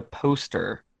find a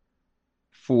poster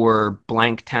for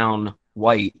Blanktown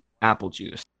White apple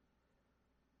juice.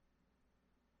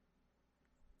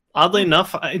 Oddly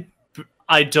enough,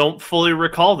 I don't fully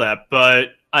recall that, but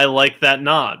I like that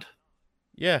nod.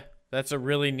 Yeah, that's a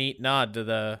really neat nod to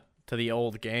the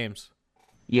old games.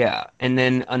 Yeah, and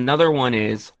then another one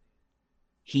is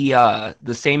the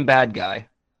same bad guy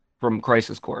from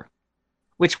Crisis Core.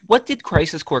 What did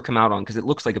Crisis Core come out on? Because it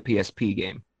looks like a PSP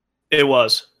game. It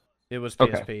was. It was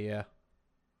PSP, yeah.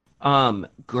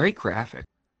 Great graphic.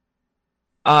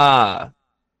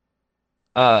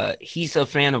 He's a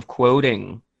fan of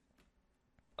quoting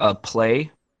a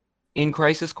play in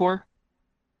Crisis Core.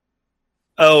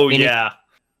 Oh, and yeah.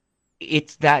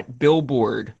 It's that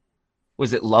billboard.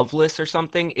 Was it Loveless or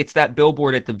something? It's that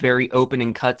billboard at the very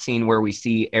opening cutscene where we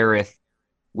see Aerith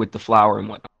with the flower and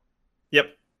whatnot.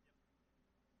 Yep.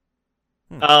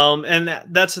 And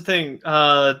that's the thing.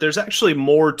 There's actually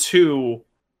more to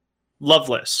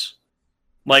Loveless.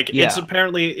 Like, it's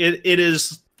apparently it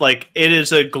is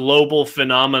a global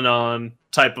phenomenon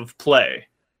type of play.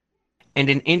 And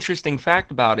an interesting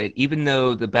fact about it, even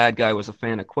though the bad guy was a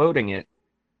fan of quoting it,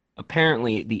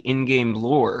 apparently the in-game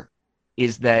lore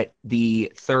is that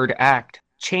the third act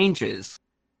changes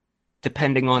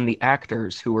depending on the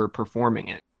actors who are performing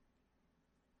it.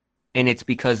 And it's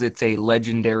because it's a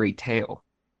legendary tale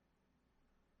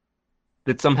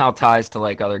that somehow ties to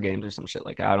like other games or some shit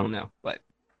like that. I don't know, but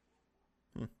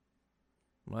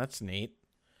well, that's neat.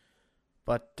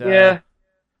 But yeah,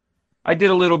 I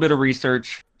did a little bit of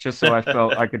research just so I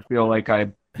felt I could feel like I,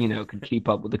 could keep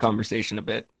up with the conversation a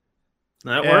bit.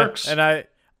 That works. And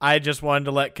I just wanted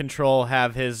to let Control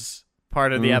have his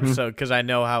part of the episode because I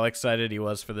know how excited he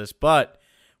was for this. But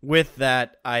with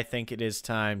that, I think it is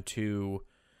time to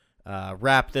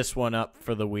wrap this one up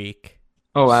for the week.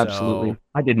 Oh, absolutely.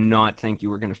 I did not think you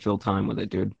were going to fill time with it,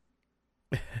 dude.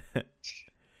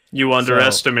 You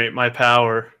underestimate my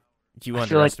power. You I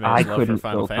feel like underestimate I his love for couldn't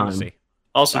Final fill time. Fantasy.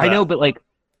 Also, I know, but like,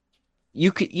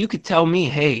 you could tell me,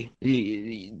 hey,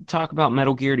 talk about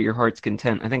Metal Gear to your heart's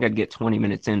content. I think I'd get 20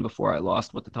 minutes in before I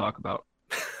lost what to talk about.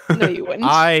 No, you wouldn't.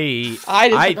 I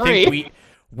disagree. think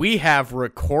we have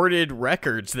recorded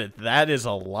records that is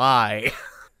a lie.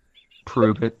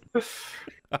 Prove it.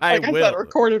 I like will. I said,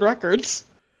 recorded records.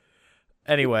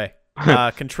 Anyway,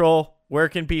 Control, where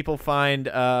can people find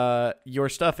your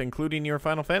stuff, including your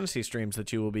Final Fantasy streams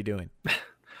that you will be doing?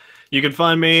 You can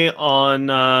find me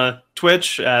on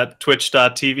Twitch at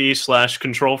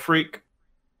twitch.tv/controlfreak.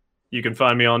 You can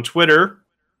find me on Twitter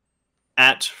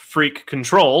at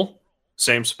freakcontrol,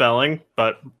 same spelling,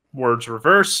 but words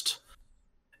reversed.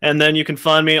 And then you can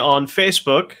find me on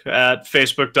Facebook at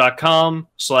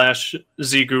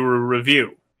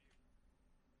facebook.com/ZGuruReview.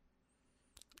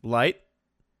 Light?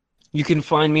 You can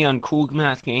find me on Cool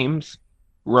Math Games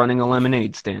running a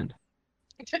lemonade stand.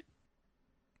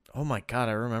 Oh my god,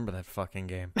 I remember that fucking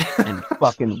game. And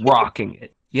fucking rocking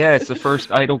it. Yeah, it's the first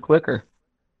idle clicker.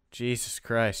 Jesus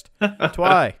Christ.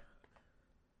 Twy?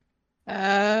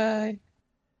 Find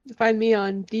me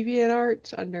on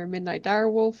DeviantArt under Midnight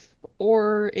Direwolf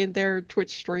or in their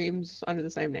Twitch streams under the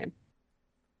same name.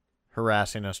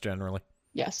 Harassing us generally.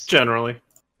 Yes, Generally.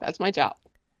 that's my job.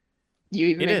 You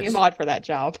even It made me a is. mod for that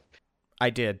job. I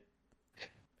did.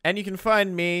 And you can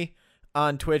find me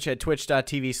on Twitch at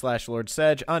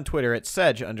twitch.tv/LordSedge, on Twitter at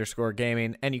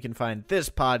Sedge_gaming, and you can find this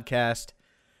podcast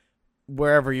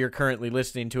wherever you're currently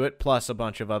listening to it, plus a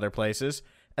bunch of other places,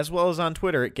 as well as on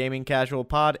Twitter at Gaming Casual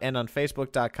Pod and on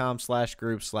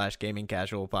Facebook.com/group/Gaming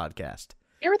Casual Podcast.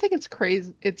 You ever think it's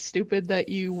crazy, it's stupid that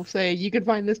you say you can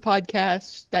find this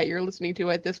podcast that you're listening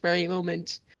to at this very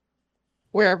moment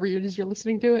wherever it is you're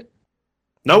listening to it?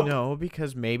 Nope. No,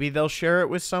 because maybe they'll share it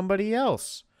with somebody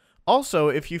else. Also,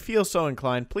 if you feel so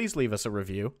inclined, please leave us a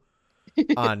review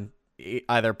on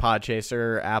either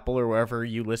Podchaser or Apple or wherever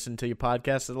you listen to your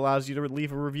podcast that allows you to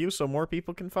leave a review so more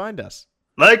people can find us.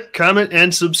 Like, comment,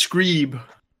 and subscribe.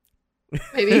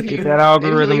 Maybe if Get you that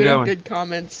algorithm leave going. good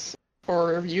comments or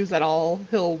reviews at all,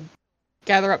 he'll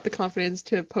gather up the confidence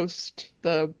to post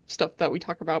the stuff that we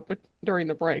talk about during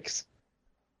the breaks.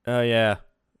 Oh, yeah.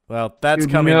 Well, that's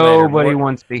Dude, coming nobody later.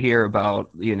 wants to hear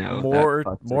about, More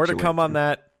to come on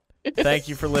that. Thank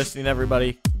you for listening,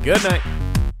 everybody. Good night.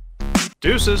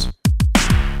 Deuces.